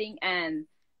scholarship thing and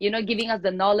giving us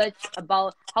the knowledge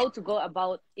about how to go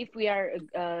about if we are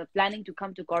planning to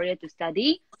come to Korea to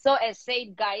study. So as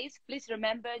said, guys, please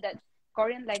remember that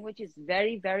Korean language is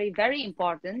very, very, very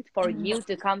important for you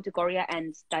to come to Korea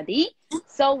and study.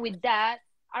 So with that,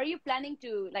 are you planning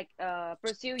to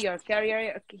pursue your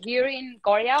career here in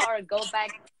Korea or go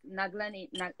back Naglan in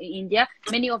India?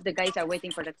 Many of the guys are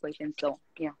waiting for that question. So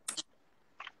yeah.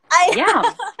 Yeah.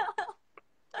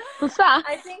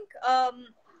 I think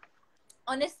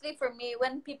honestly for me,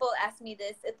 when people ask me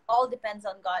this, it all depends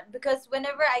on God, because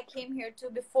whenever I came here too,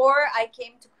 before I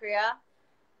came to Korea,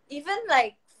 even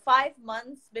like 5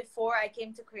 months before I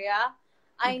came to Korea,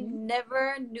 I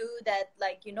never knew that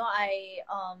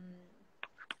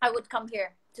I would come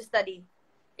here to study.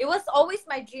 It was always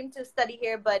my dream to study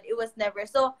here, but it was never.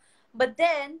 So but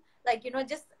then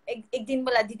just ek din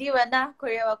mula didi wa na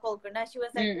Korea wa call ko na. She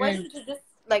was like, why don't you just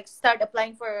start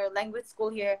applying for language school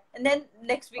here? And then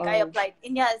next week I applied.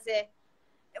 Inya say,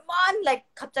 man,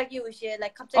 갑자기 우시에,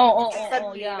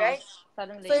 suddenly, yeah. right?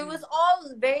 Suddenly. So it was all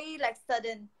very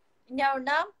sudden. Now,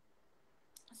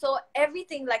 so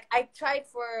everything, I tried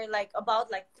for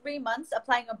about 3 months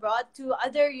applying abroad to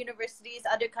other universities,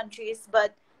 other countries,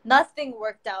 but nothing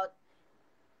worked out.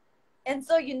 And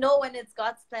so when it's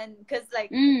God's plan, because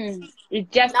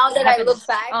it just now that happens. I look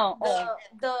back,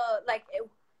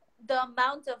 the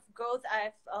amount of growth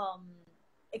I've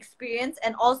experienced,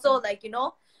 and also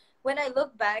when I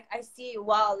look back, I see,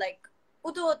 wow,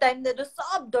 udo time na do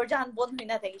sob dorjan bon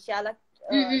hina thai siya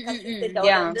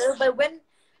yeah. But when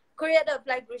Korea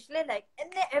applied Rushle,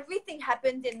 and then everything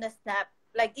happened in a snap.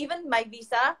 Even my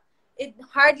visa, it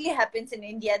hardly happens in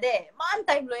India there. Man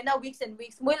time lo na weeks and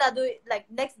weeks. Mula do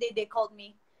next day they called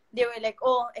me. They were like,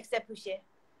 oh, accept Rushe.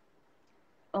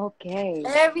 Okay.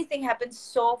 Everything happens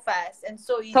so fast and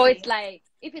so easy. So it's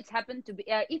if it's happened to be,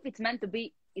 if it's meant to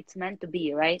be, it's meant to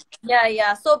be, right?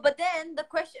 Yeah. So, but then the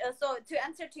question. So to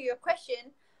answer to your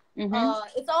question,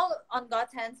 it's all on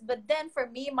God's hands. But then for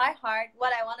me, my heart,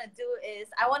 what I want to do is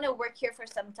I want to work here for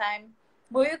some time.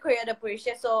 Korea the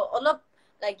Purisha. So all of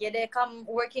they come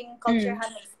working culture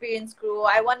has experience crew.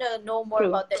 I want to know more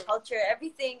about their culture,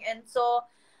 everything. And so,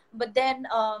 but then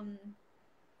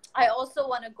I also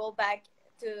want to go back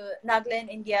to Nagaland,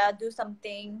 India, do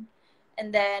something,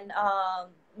 and then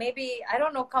maybe, I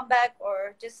don't know, come back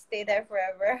or just stay there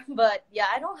forever. But yeah,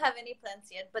 I don't have any plans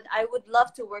yet, but I would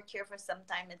love to work here for some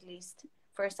time, at least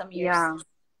for some years. Yeah.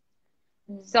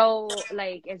 So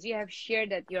as you have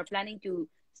shared that you're planning to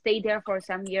stay there for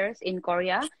some years in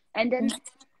Korea, and then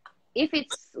if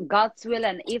it's God's will,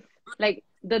 and if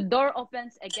the door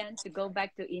opens again to go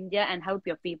back to India and help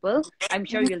your people, I'm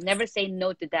sure you'll never say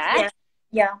no to that.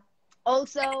 Yeah.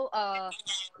 Also,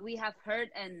 we have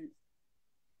heard, and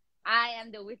I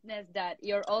am the witness, that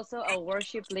you're also a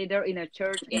worship leader in a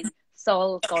church in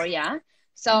Seoul, Korea.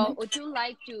 So would you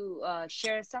like to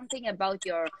share something about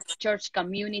your church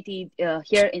community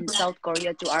here in South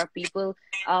Korea to our people?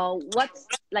 What's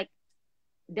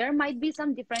there might be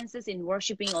some differences in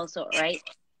worshiping also, right?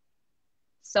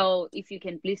 So if you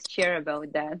can please share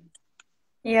about that.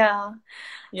 Yeah.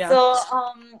 So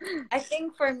I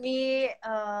think for me,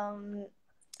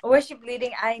 worship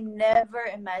leading, I never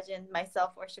imagined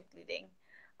myself worship leading.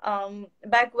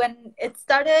 Back when it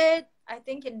started, I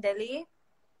think in Delhi,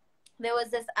 there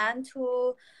was this aunt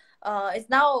who is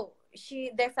now,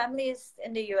 their family is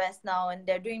in the US now, and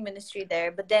they're doing ministry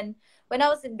there. But then when I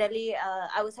was in Delhi,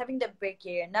 I was having the break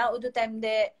year. Now udu time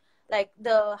de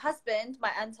the husband,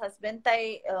 my aunt's husband,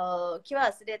 tai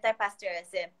pastor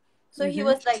ase. So he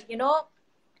was like,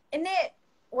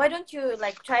 why don't you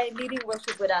try leading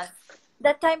worship with us?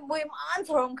 That time boy man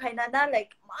sorom kaina na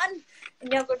man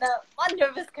inya ko na man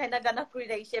nervous kaina gana kuri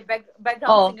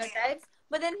background singer types.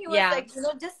 But then he was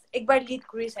just ekbar lead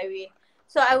kuri sabi.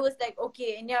 So I was like,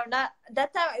 okay, and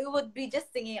that time it would be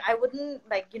just singing. I wouldn't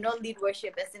lead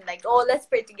worship as in oh, let's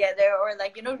pray together, or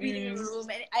reading in a room.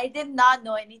 And I did not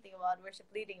know anything about worship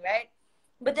leading, right?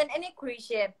 But then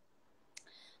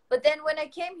But then when I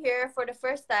came here for the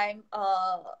first time,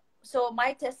 so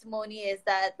my testimony is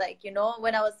that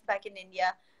when I was back in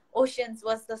India, Oceans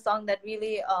was the song that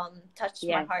really touched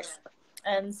my heart.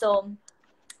 And so,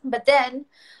 but then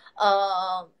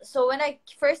so when I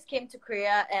first came to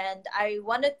Korea, and I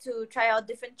wanted to try out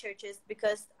different churches,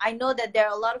 because I know that there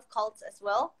are a lot of cults as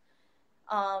well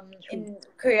in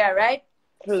Korea, right?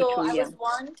 True, So true, I yeah. was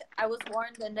warned. I was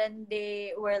warned, and then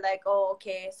they were like, "Oh,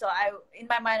 okay." So in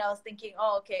my mind, I was thinking,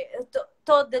 "Oh, okay."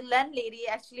 So the landlady,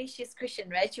 actually, she's Christian,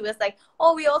 right? She was like,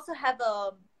 "Oh, we also have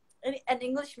an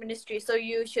English ministry, so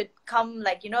you should come,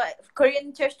 like,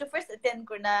 Korean church to first attend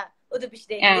Kurna Udupish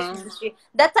the English ministry."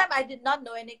 That time, I did not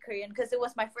know any Korean because it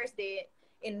was my first day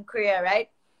in Korea, right?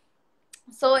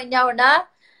 So in Yaona,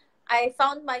 I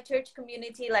found my church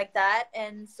community like that,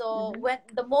 and so when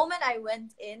the moment I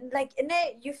went in, like in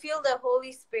it, you feel the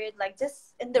Holy Spirit like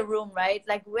just in the room, right?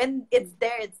 Like when it's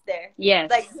there, it's there.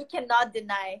 Yes. Like you cannot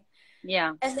deny.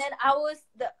 Yeah. And then I was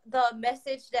the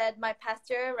message that my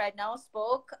pastor right now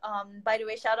spoke. By the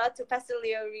way, shout out to Pastor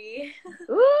Leo Ree.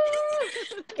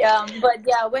 Yeah, but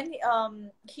yeah, when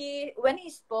he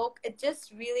spoke, it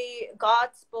just really,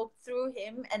 God spoke through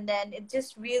him, and then it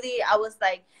just really, I was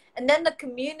like, and then the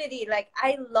community, like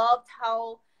I loved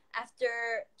how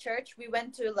after church we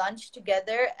went to lunch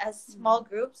together as small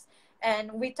groups,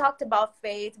 and we talked about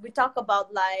faith, we talked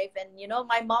about life, and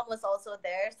my mom was also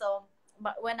there. So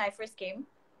when I first came,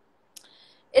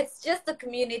 it's just the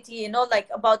community, like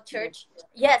about church.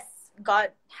 Yes,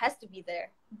 God has to be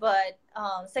there, but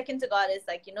second to God is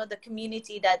like the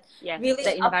community that really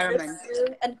the environment uplifts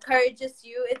you, encourages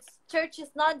you. It's church is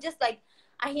not just like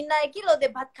ahina kilo de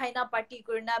bhat kaina party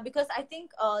kurna, because I think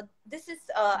this is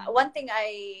one thing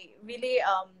I really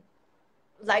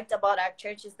liked about our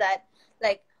church is that,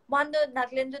 like, mando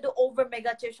naglendo do over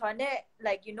mega church hone,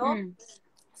 like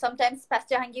sometimes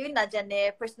pastor hangi na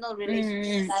jane personal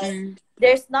relationship,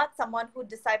 there's not someone who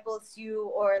disciples you,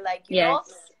 or like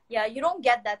yeah, you don't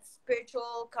get that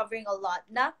spiritual covering a lot,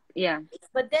 na.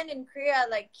 But then in Korea,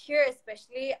 like here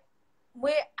especially,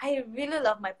 where I really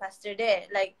love my pastor there,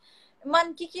 like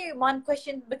man kiki one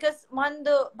question, because man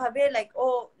do bhabe like,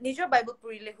 oh, nijo Bible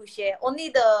purili hushe, only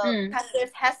the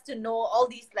pastors has to know all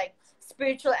these like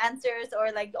spiritual answers,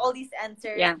 or like all these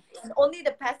answers, and only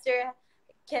the pastor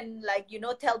can, like,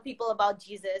 tell people about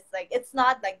Jesus. Like it's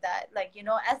not like that. Like,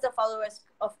 as the followers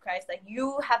of Christ, like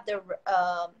you have the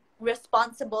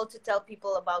responsible to tell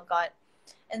people about God.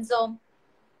 And so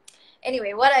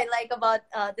anyway, what I like about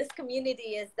this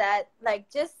community is that, like,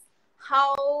 just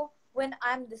how when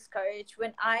I'm discouraged,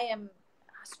 when I am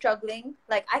struggling,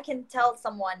 like I can tell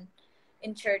someone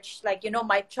in church, like,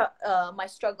 my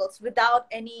struggles without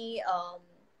any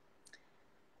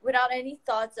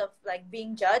thoughts of like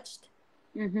being judged.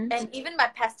 And even my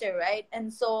pastor, right?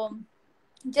 And so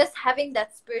just having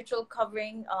that spiritual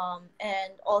covering,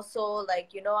 and also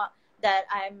like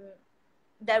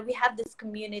that we have this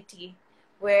community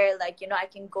where, like, I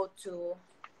can go to,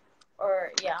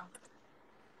 or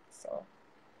so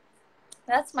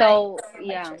that's my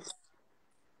church.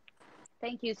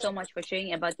 Thank you so much for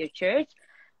sharing about your church.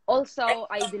 Also,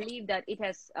 I believe that it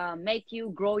has made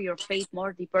you grow your faith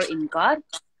more deeper in God.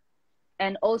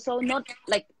 And also, not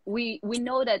like we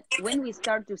know that when we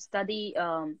start to study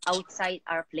outside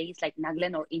our place, like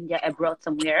Nagaland or India, abroad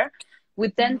somewhere, we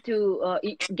tend to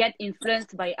get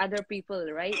influenced by other people,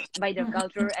 right? By their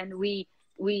culture, and we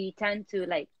tend to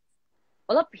like,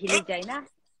 olop hili jay na,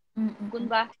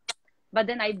 kunba. But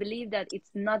then I believe that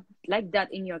it's not like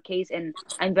that in your case, and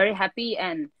I'm very happy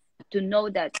and to know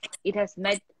that it has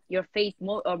made your faith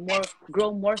more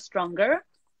grow more stronger.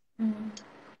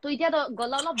 So 이제도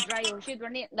gololop dry or shit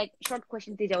running like short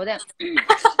question ti jaw da.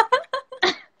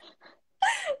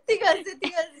 Tiga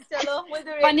chalo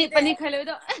Pani khalo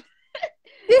do.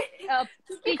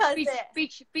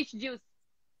 Peach juice.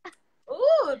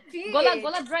 Ooh, peach.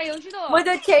 Gola dry or shit do.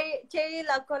 Mudo cherry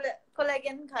la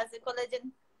collagen khase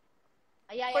collagen.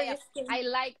 Yeah. I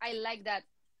like that.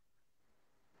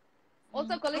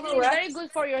 Also, collagen is very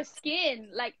good for your skin,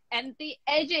 like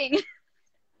anti-aging.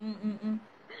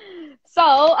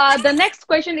 So the next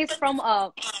question is from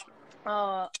a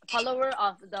follower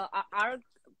of our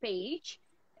page.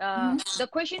 The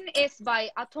question is by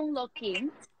Atong Lo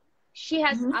Kim. She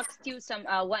has asked you some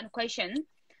one question.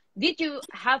 Did you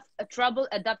have a trouble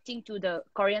adapting to the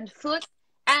Korean food?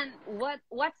 And what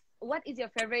is your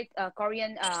favorite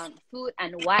Korean food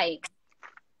and why?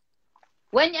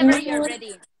 Whenever you're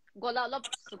ready. Golalop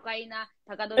sukay na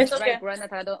tagado dry na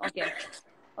tagado.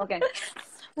 Okay.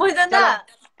 Mudo na.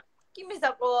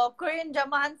 Kimisako Korean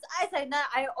drama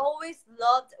I always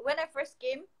loved when I first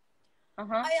came.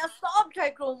 I stopped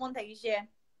trying Korean tagishe.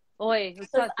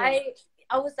 Because I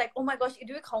was like, oh my gosh, it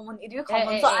will common.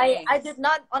 So I did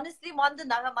not honestly want the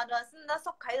Naga na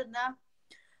so kind na.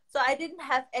 So I didn't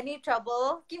have any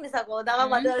trouble. Kimisako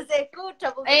Naga say good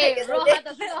trouble.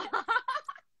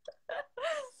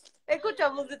 Good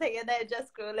trouble to take it.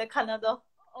 Just go like Canada.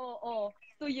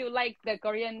 So you like the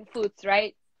Korean foods,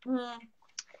 right?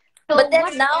 So But then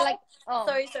what now, like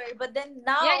sorry, but then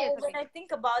now yeah, it's when okay. I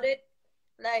think about it,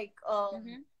 like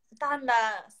Mm-hmm. tan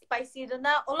la spicy do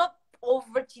na olop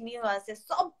over chini was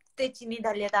sob te chini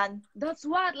dalyadan. That's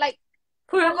what like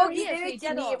Puragogi Korea dewi say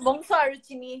chini, jano. mongso aru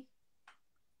chini.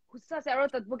 Husa sa aro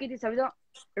tatboki ti sabi do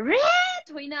red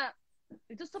hoina.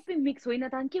 Ito shopping mix hoina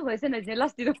tan ki hoise na je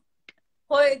last dito.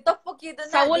 Hoy, tteokbokki do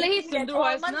na Sawole they hi think that sundur all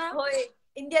hoise man na. hoy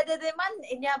India de man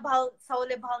India bhal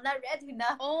sawole bhal na red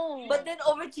hina. Oh. But then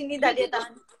over chini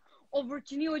dalyadan. Over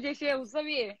chini ho jaise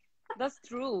usabi. That's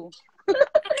true.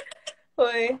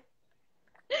 Hoy,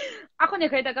 Ako ni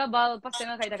khaita ka bal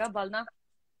pastinga khaita ka bal na.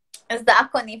 it's the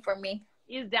akoni for me.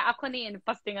 Is the akoni and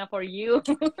pastinga for you.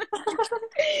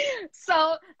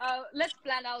 So let's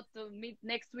plan out to meet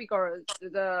next week or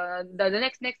the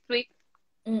next week.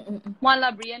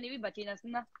 Wala biryani bi bachinas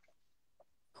na.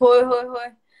 Hoy.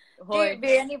 Hoy.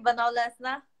 Biryani banaulas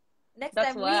na. Next That's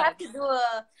time we what. have to do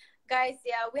a guys.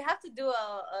 Yeah, we have to do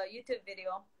a YouTube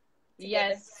video.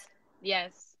 Together.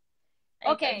 Yes.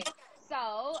 I Okay.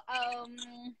 So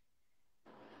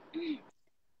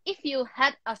if you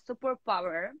had a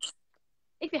superpower,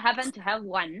 if you happen to have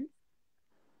one,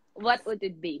 what would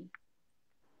it be?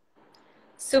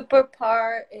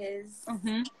 Superpower is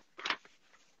Mm-hmm.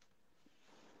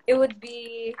 it would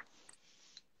be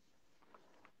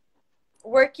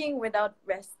working without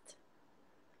rest.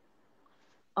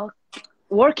 Oh,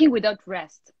 working without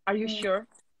rest. Are you sure?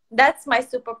 That's my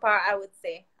superpower, I would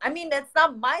say. I mean, that's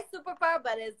not my superpower,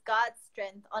 but it's God's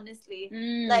strength, honestly.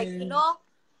 Like, you know,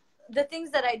 the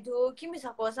things that I do,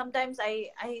 kimisako, sometimes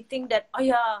I think that, oh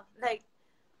yeah, like,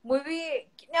 movie,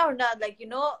 or not, like, you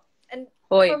know, and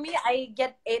for me, I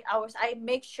get 8 hours. I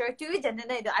make sure,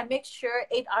 I make sure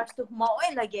 8 hours to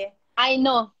humaoy lagi. I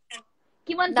know.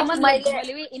 Kiman Nahumayle.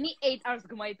 gumaliwi, ini 8 hours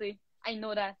gumay to. I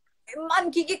know that.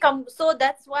 Man, kiki kam. So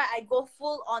that's why I go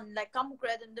full on, like, come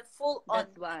credit and the full on.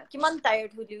 That's what. Kiman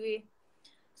tired huliwi.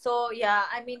 So yeah,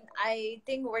 I mean, I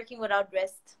think working without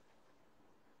rest.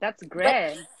 That's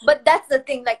great. But that's the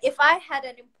thing. Like, if I had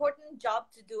an important job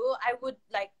to do, I would,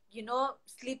 like, you know,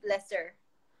 sleep lesser.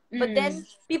 But then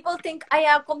people think,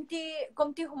 aya, kumti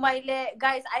humayle.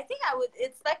 Guys, I think I would.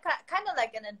 It's like kind of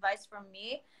like an advice from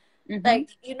me. Like,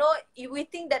 you know, we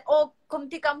think that, oh,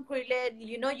 kumti kam kurile,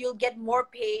 you know, you'll get more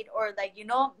paid, or like, you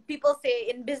know, people say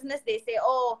in business, they say,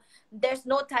 oh, there's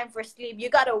no time for sleep. You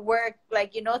gotta work,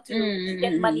 like, you know, to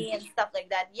get money and stuff like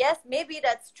that. Yes, maybe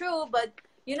that's true, but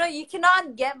you know, you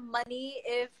cannot get money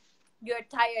if you're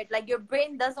tired. Like, your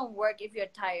brain doesn't work if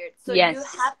you're tired. So you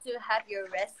have to have your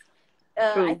rest.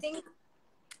 I think,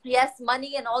 yes,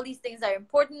 money and all these things are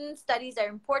important. Studies are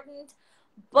important.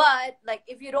 But, like,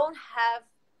 if you don't have,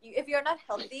 if you're not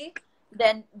healthy,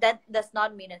 then that does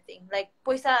not mean a thing. Like,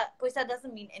 poisa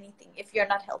doesn't mean anything if you're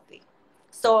not healthy.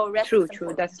 So rest is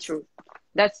important.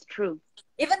 That's true.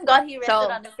 Even God, he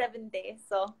rested on the 7th day.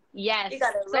 So yes, you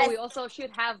gotta so rest. we also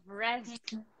should have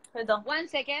rest. Hold on. 1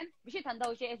 second. Bishi tanda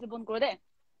ho siya esibon ko de.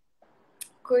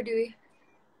 Kurdui.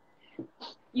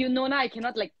 You know na I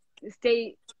cannot like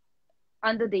stay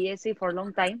under the AC for a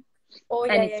long time. Oh,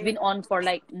 and it's been on for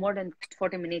like more than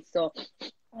 40 minutes. So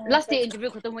last day interview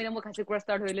khatam hoina mo kasi course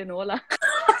start hoile no wala.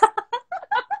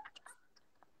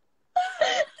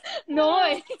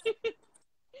 No.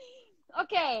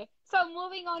 Okay, so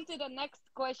moving on to the next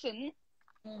question.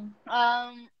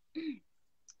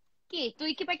 Ki, tu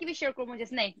iki pa ki share ko mo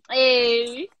just na.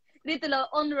 Eh, dito lo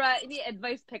onra ini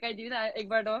advice pekay di na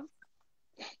ekbar do.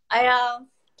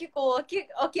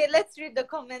 Okay, let's read the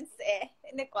comments.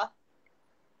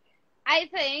 I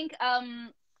think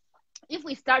if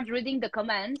we start reading the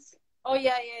comments,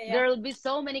 there will be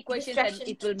so many questions and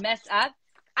it will mess up.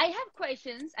 I have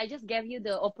questions. I just gave you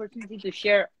the opportunity to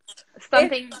share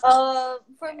something.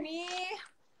 For me,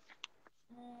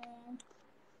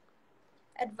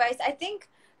 advice, I think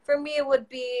for me it would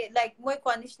be like moy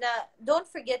kwanish na don't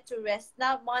forget to rest.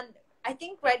 Now, I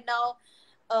think right now,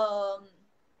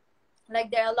 like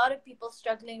there are a lot of people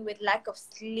struggling with lack of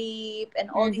sleep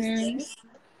and all these things,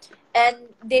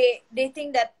 and they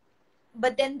think that,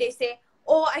 but then they say,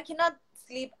 oh, I cannot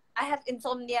sleep, I have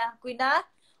insomnia, kuina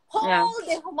whole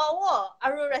day humawo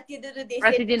aru rati do they say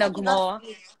I cannot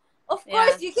sleep. Of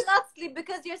course you cannot sleep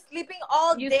because you're sleeping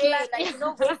all day, like you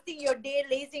know, wasting your day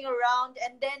lazing around,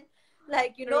 and then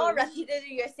like you know rati do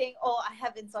you're saying, oh, I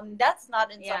have insomnia. That's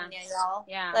not insomnia, y'all.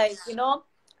 Like, you know,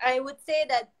 I would say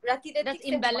that rati do that's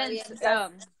imbalance.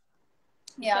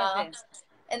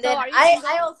 And then so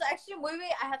I also actually maybe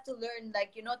I have to learn,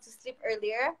 like, you know, to sleep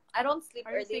earlier. I don't sleep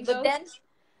early, but then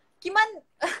kiman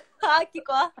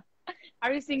kiko.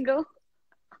 Are you single?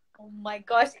 Oh my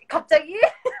gosh, 갑자기?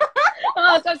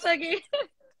 갑자기.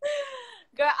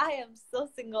 Girl, I am so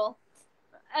single.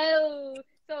 Oh,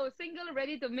 so single,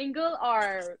 ready to mingle,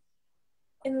 or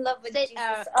In love with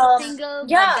Jesus. single, but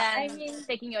Yeah, I then mean,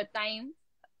 taking your time?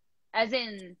 As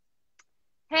in,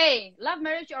 hey, love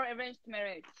marriage or arranged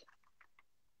marriage?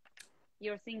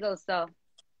 You're single, so.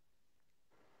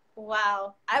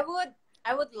 wow. I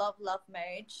would love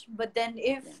marriage, but then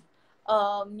if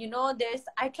Yeah. you know,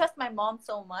 I trust my mom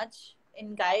so much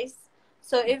in guys.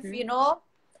 So if Mhm. you know,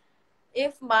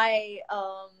 if my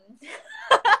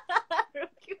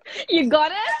You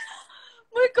got it?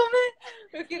 May comment.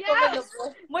 Ruki comment na Yes.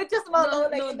 po. May just mga No,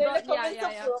 like, no, hindi na yeah, comment yeah,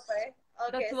 sa yeah. proper.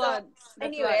 That's Okay, so, what. That's what.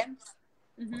 anyway,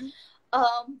 Mm-hmm.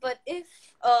 but if,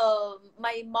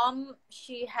 my mom,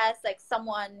 she has, like,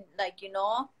 someone, like, you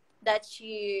know, that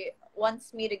she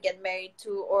wants me to get married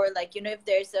to, or, like, you know, if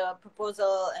there's a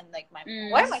proposal, and, like,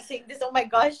 why am I saying this? Oh my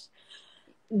gosh.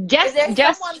 If there's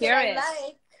Just someone that share I it.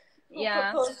 like who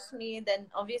Yeah, proposed me, then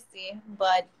obviously,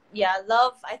 but yeah,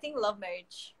 I think love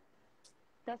marriage.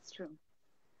 that's true.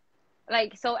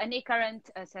 Like, so any current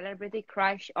celebrity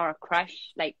crush or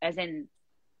crush, like, as in,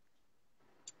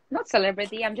 not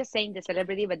celebrity, I'm just saying the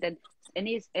celebrity, but then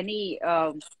any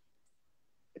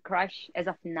crush as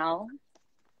of now?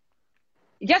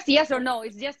 Just yes or no.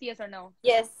 It's just yes or no.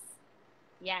 Yes.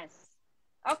 Yes.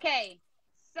 Okay.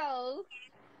 So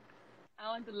I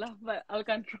want to love, but I'll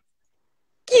control.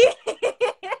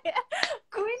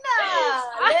 Kuina, Ah,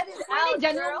 let it Wani out, girl.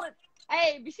 janum.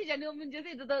 Hey, bisi janum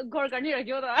jadi itu tuh gor karni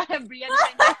rakyo tuh biryani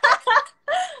kainnya.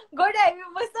 Gorda, you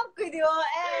must not video.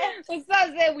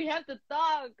 Ustaz say we have to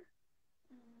talk.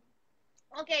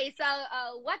 Okay, so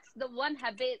what's the one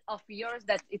habit of yours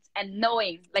that it's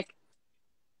annoying, like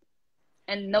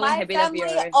annoying My habit of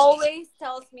family yours? always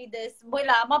tells me this.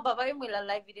 Mula, ma babay mula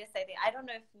live video sa I don't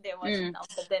know if they're watching now,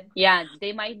 but then Yeah,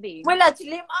 they might be. mula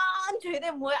chilim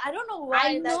I don't know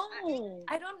why I that. know.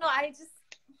 I don't know. I just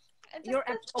You're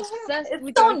obsessed it's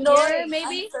with so your hair, annoying.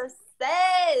 maybe, I'm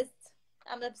obsessed.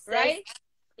 I'm obsessed. right?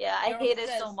 Yeah, I You're hate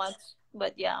it so obsessed. much.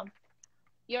 But yeah.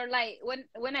 You're like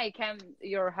when I came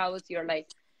your house, you're like,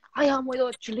 "Ay, mo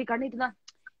ito chili karne ito na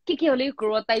kiki oli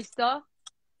kuro taste."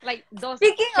 Like those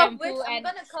Speaking of which, shampoo I'm and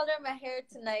gonna color my hair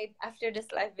tonight after this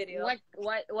live video.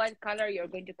 what color you're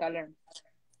going to color?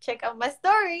 Check out my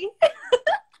story.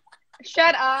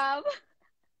 Shut up.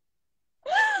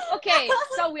 Okay,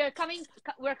 so we're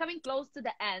coming close to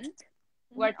the end.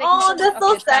 We're taking Oh, too much that's of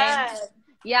so your time. sad.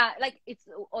 Yeah, like it's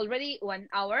already 1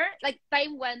 hour. Like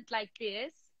time went like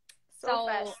this. So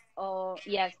fast.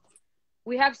 Yes,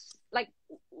 we have like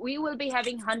we will be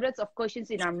having hundreds of questions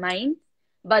in our mind,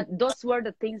 but those were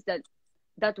the things that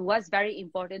was very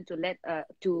important to let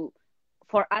to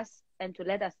for us and to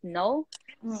let us know.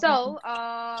 So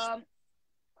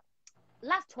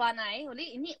last one ay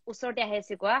huli ini usor dia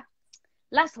hesi kwa.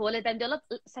 Last whole time develop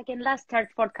second last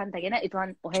third fourth kan tagi na ito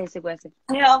an hesi kwa.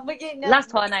 Yeah, begin.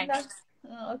 Last one ay.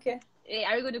 Okay.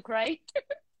 Are you going to cry?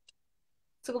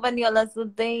 So, last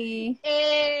day.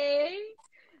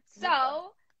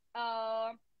 So,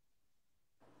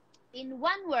 in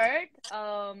one word,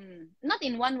 not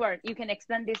in one word, you can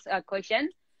explain this question.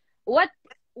 What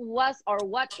was or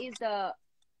what is the?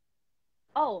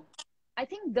 Oh, I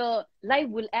think the live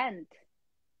will end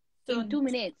Soon. in 2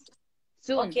 minutes.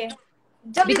 Soon. Okay.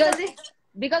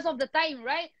 Because of the time,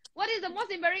 right? What is the most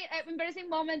embarrassing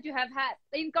moment you have had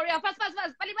in Korea? Fast, pali,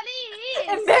 pali.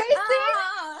 Embarrassing?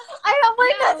 I have my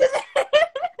today.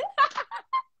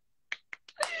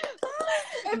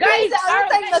 Guys,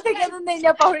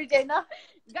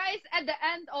 guys, at the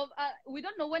end of we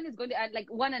don't know when it's going to end, like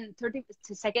 1 and 30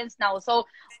 seconds now. So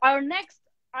our next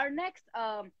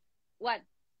what?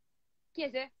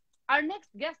 Our next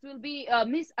guest will be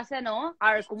Miss Aseno,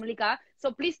 our Kumulika.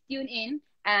 So please tune in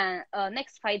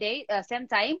next Friday, same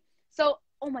time. So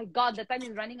oh my God, the time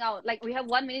is running out. Like we have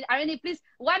 1 minute. Areni, please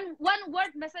one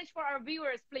word message for our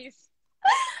viewers, please.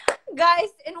 Guys,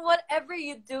 in whatever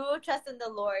you do, trust in the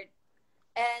Lord.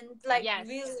 And like Yes.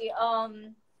 really, all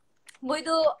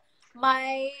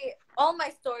my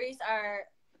stories are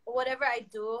whatever I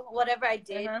do, whatever I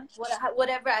did,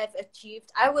 whatever I've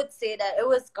achieved. I would say that it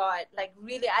was God. Like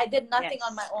really, I did nothing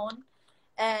on my own,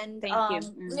 and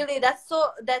really,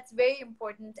 that's very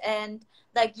important. And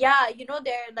like yeah, you know,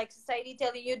 they're like society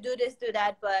telling you do this, do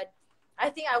that, but I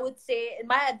think I would say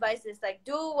my advice is like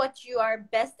do what you are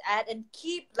best at and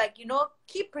keep like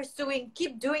keep pursuing,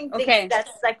 keep doing things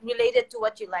that's like related to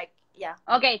what you like. Yeah.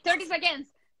 Okay, 30 seconds.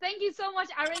 Thank you so much,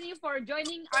 Areni, for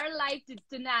joining our live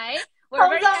tonight. We're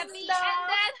very happy. And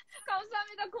then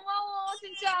감사합니다. 고마워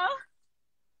진짜.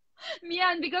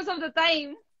 미안 because of the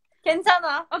time.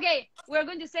 괜찮아. Okay, we're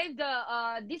going to save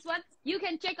the this one. You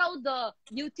can check out the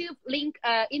YouTube link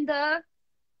in the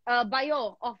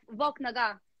bio of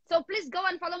VOGUENaga. So please go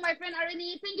and follow my friend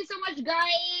Areni. Thank you so much,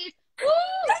 guys.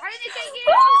 Woo! Areni, thank you.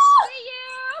 See you.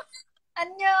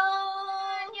 안녕.